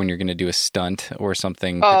hair when you're going to do a stunt or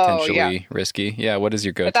something potentially risky? Yeah, what is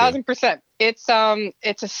your go-to? 1,000%.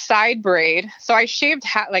 It's a side braid. So I shaved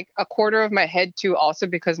like a quarter of my head too, also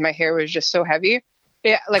because my hair was just so heavy.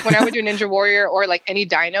 Yeah, like when I would do Ninja Warrior or like any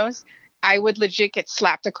dynos, I would legit get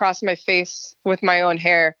slapped across my face with my own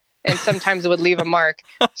hair, and sometimes it would leave a mark.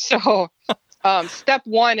 So step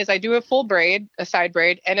one is I do a full braid, a side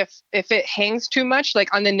braid. And if it hangs too much,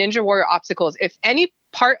 like on the Ninja Warrior obstacles, if any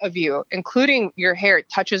part of you, including your hair,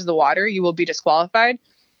 touches the water, you will be disqualified.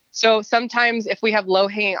 So sometimes if we have low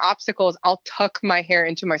hanging obstacles, I'll tuck my hair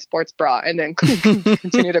into my sports bra and then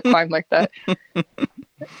continue to climb like that.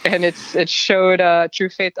 And it showed true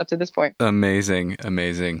faith up to this point. Amazing.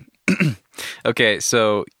 Okay,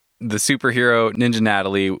 so the superhero Ninja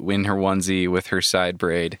Natalie in her onesie with her side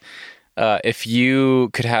braid. If you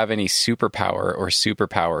could have any superpower or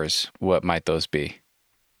superpowers, what might those be?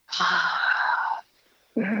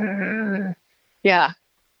 Yeah.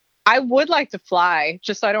 I would like to fly,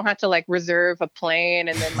 just so I don't have to like reserve a plane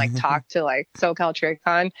and then like talk to like SoCal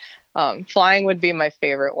TradeCon. Flying would be my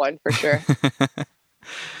favorite one for sure.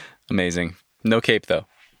 Amazing. No cape though.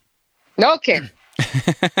 No cape.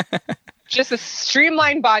 Just a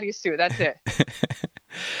streamlined bodysuit. That's it.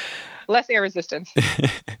 Less air resistance.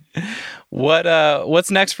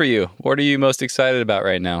 What's next for you? What are you most excited about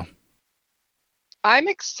right now? I'm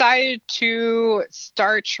excited to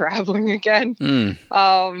start traveling again.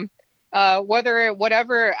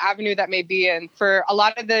 Whatever avenue that may be in. For a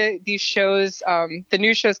lot of these shows, the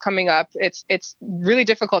new shows coming up, it's really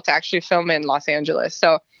difficult to actually film in Los Angeles.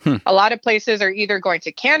 So a lot of places are either going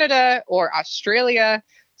to Canada or Australia.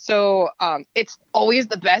 So it's always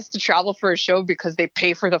the best to travel for a show because they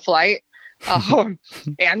pay for the flight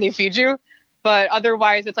and they feed you. But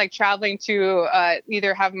otherwise, it's like traveling to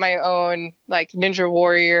either have my own like Ninja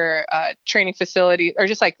Warrior training facility, or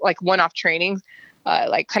just like one-off trainings,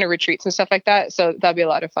 like kind of retreats and stuff like that. So that'd be a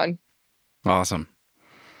lot of fun. Awesome.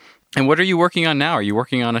 And what are you working on now? Are you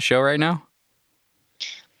working on a show right now?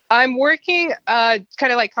 I'm working kind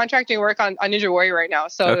of like contracting work on Ninja Warrior right now.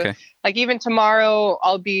 So like even tomorrow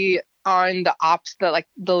I'll be on the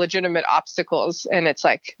legitimate obstacles, and it's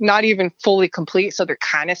like not even fully complete, so they're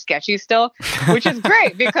kind of sketchy still, which is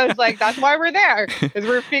great because like that's why we're there, is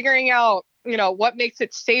we're figuring out what makes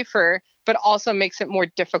it safer but also makes it more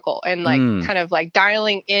difficult, and like kind of like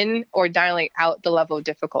dialing in or dialing out the level of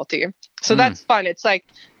difficulty. So that's fun. It's like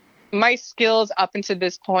my skills up until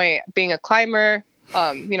this point, being a climber,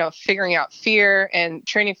 figuring out fear and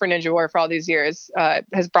training for Ninja Warrior for all these years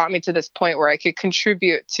has brought me to this point where I could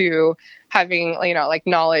contribute to having, like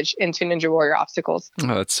knowledge into Ninja Warrior obstacles.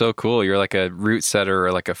 Oh, that's so cool. You're like a route setter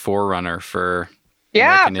or like a forerunner for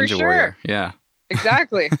American Ninja Warrior. Yeah.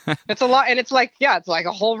 Exactly. It's a lot. And it's like, it's like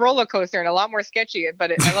a whole roller coaster and a lot more sketchy,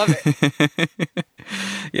 but I love it.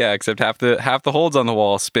 Yeah, except half the holds on the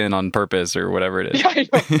wall spin on purpose or whatever it is. Yeah, I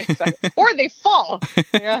know, exactly. Or they fall.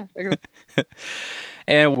 Yeah.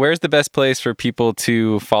 And where's the best place for people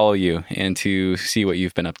to follow you and to see what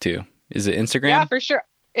you've been up to? Is it Instagram? Yeah, for sure.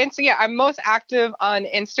 I'm most active on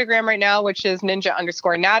Instagram right now, which is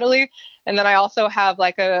ninja_Natalie. And then I also have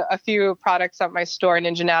like a few products on my store,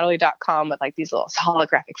 ninjanatalie.com, with like these little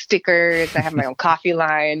holographic stickers. I have my own coffee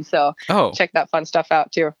line. So check that fun stuff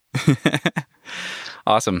out too.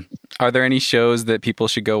 Awesome. Are there any shows that people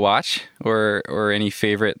should go watch or any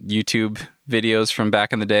favorite YouTube videos from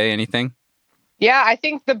back in the day? Anything? Yeah, I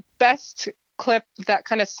think the best clip that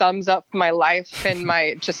kind of sums up my life and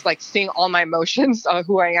my just like seeing all my emotions of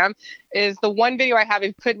who I am is the one video I have.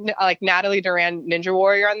 I put like Natalie Duran Ninja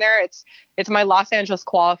Warrior on there. It's my Los Angeles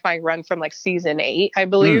qualifying run from like season 8, I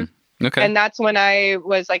believe. Okay. And that's when I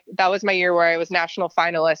was like, that was my year where I was national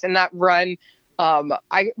finalist. And that run,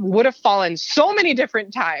 I would have fallen so many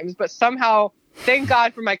different times, but somehow, thank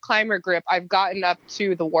God for my climber grip, I've gotten up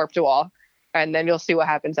to the warped wall. And then you'll see what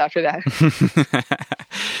happens after that.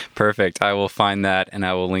 Perfect. I will find that and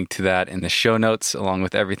I will link to that in the show notes along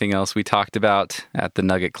with everything else we talked about at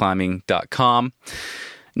thenuggetclimbing.com.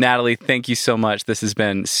 Natalie, thank you so much. This has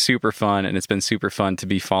been super fun, and it's been super fun to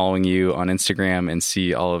be following you on Instagram and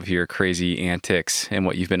see all of your crazy antics and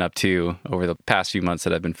what you've been up to over the past few months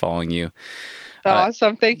that I've been following you.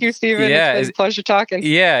 Awesome. Thank you, Steven. Yeah, it's been a pleasure talking.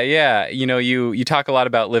 Yeah. You know, you talk a lot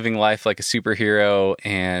about living life like a superhero,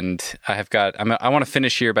 and I want to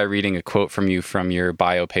finish here by reading a quote from you from your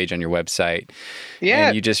bio page on your website. Yeah.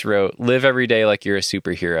 And you just wrote, "Live every day like you're a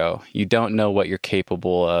superhero. You don't know what you're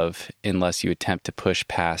capable of unless you attempt to push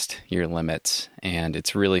past your limits." And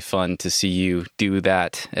it's really fun to see you do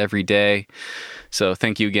that every day. So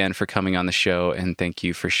thank you again for coming on the show, and thank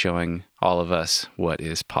you for showing all of us what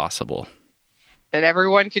is possible. And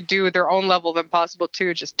everyone could do their own level of impossible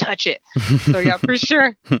too. Just touch it. So yeah, for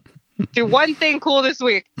sure. Do one thing cool this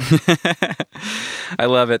week. I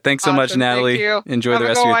love it. Thanks so much, Natalie. Thank you. Enjoy the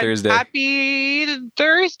rest of your Thursday. Happy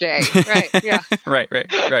Thursday. Right. Yeah. right.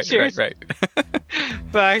 Cheers. Right.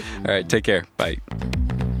 Bye. All right. Take care. Bye.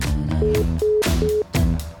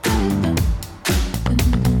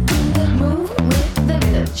 Move with the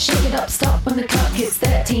rhythm. Shake it up, stop when the clock hits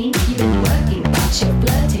 13. You've been working, but you're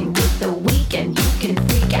flirting with the weekend. You can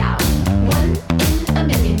freak out. 1 in a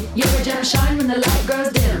million. You're a gem, shine when the light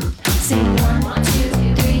grows dim. Sing 1,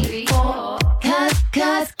 2, 3, 4.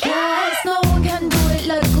 Cause no one can do it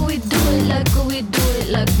like we do it, like we do it,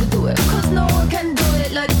 like we do it. Cause no one can do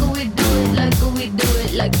it like we do it, like we do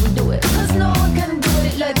it, like we do it. Cause no one can do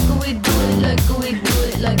it like we do it, like we do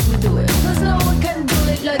it, like we do it. Cause no one can do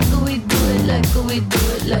it like we do it, like we do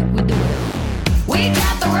it, like we do it. We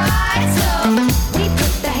got the right.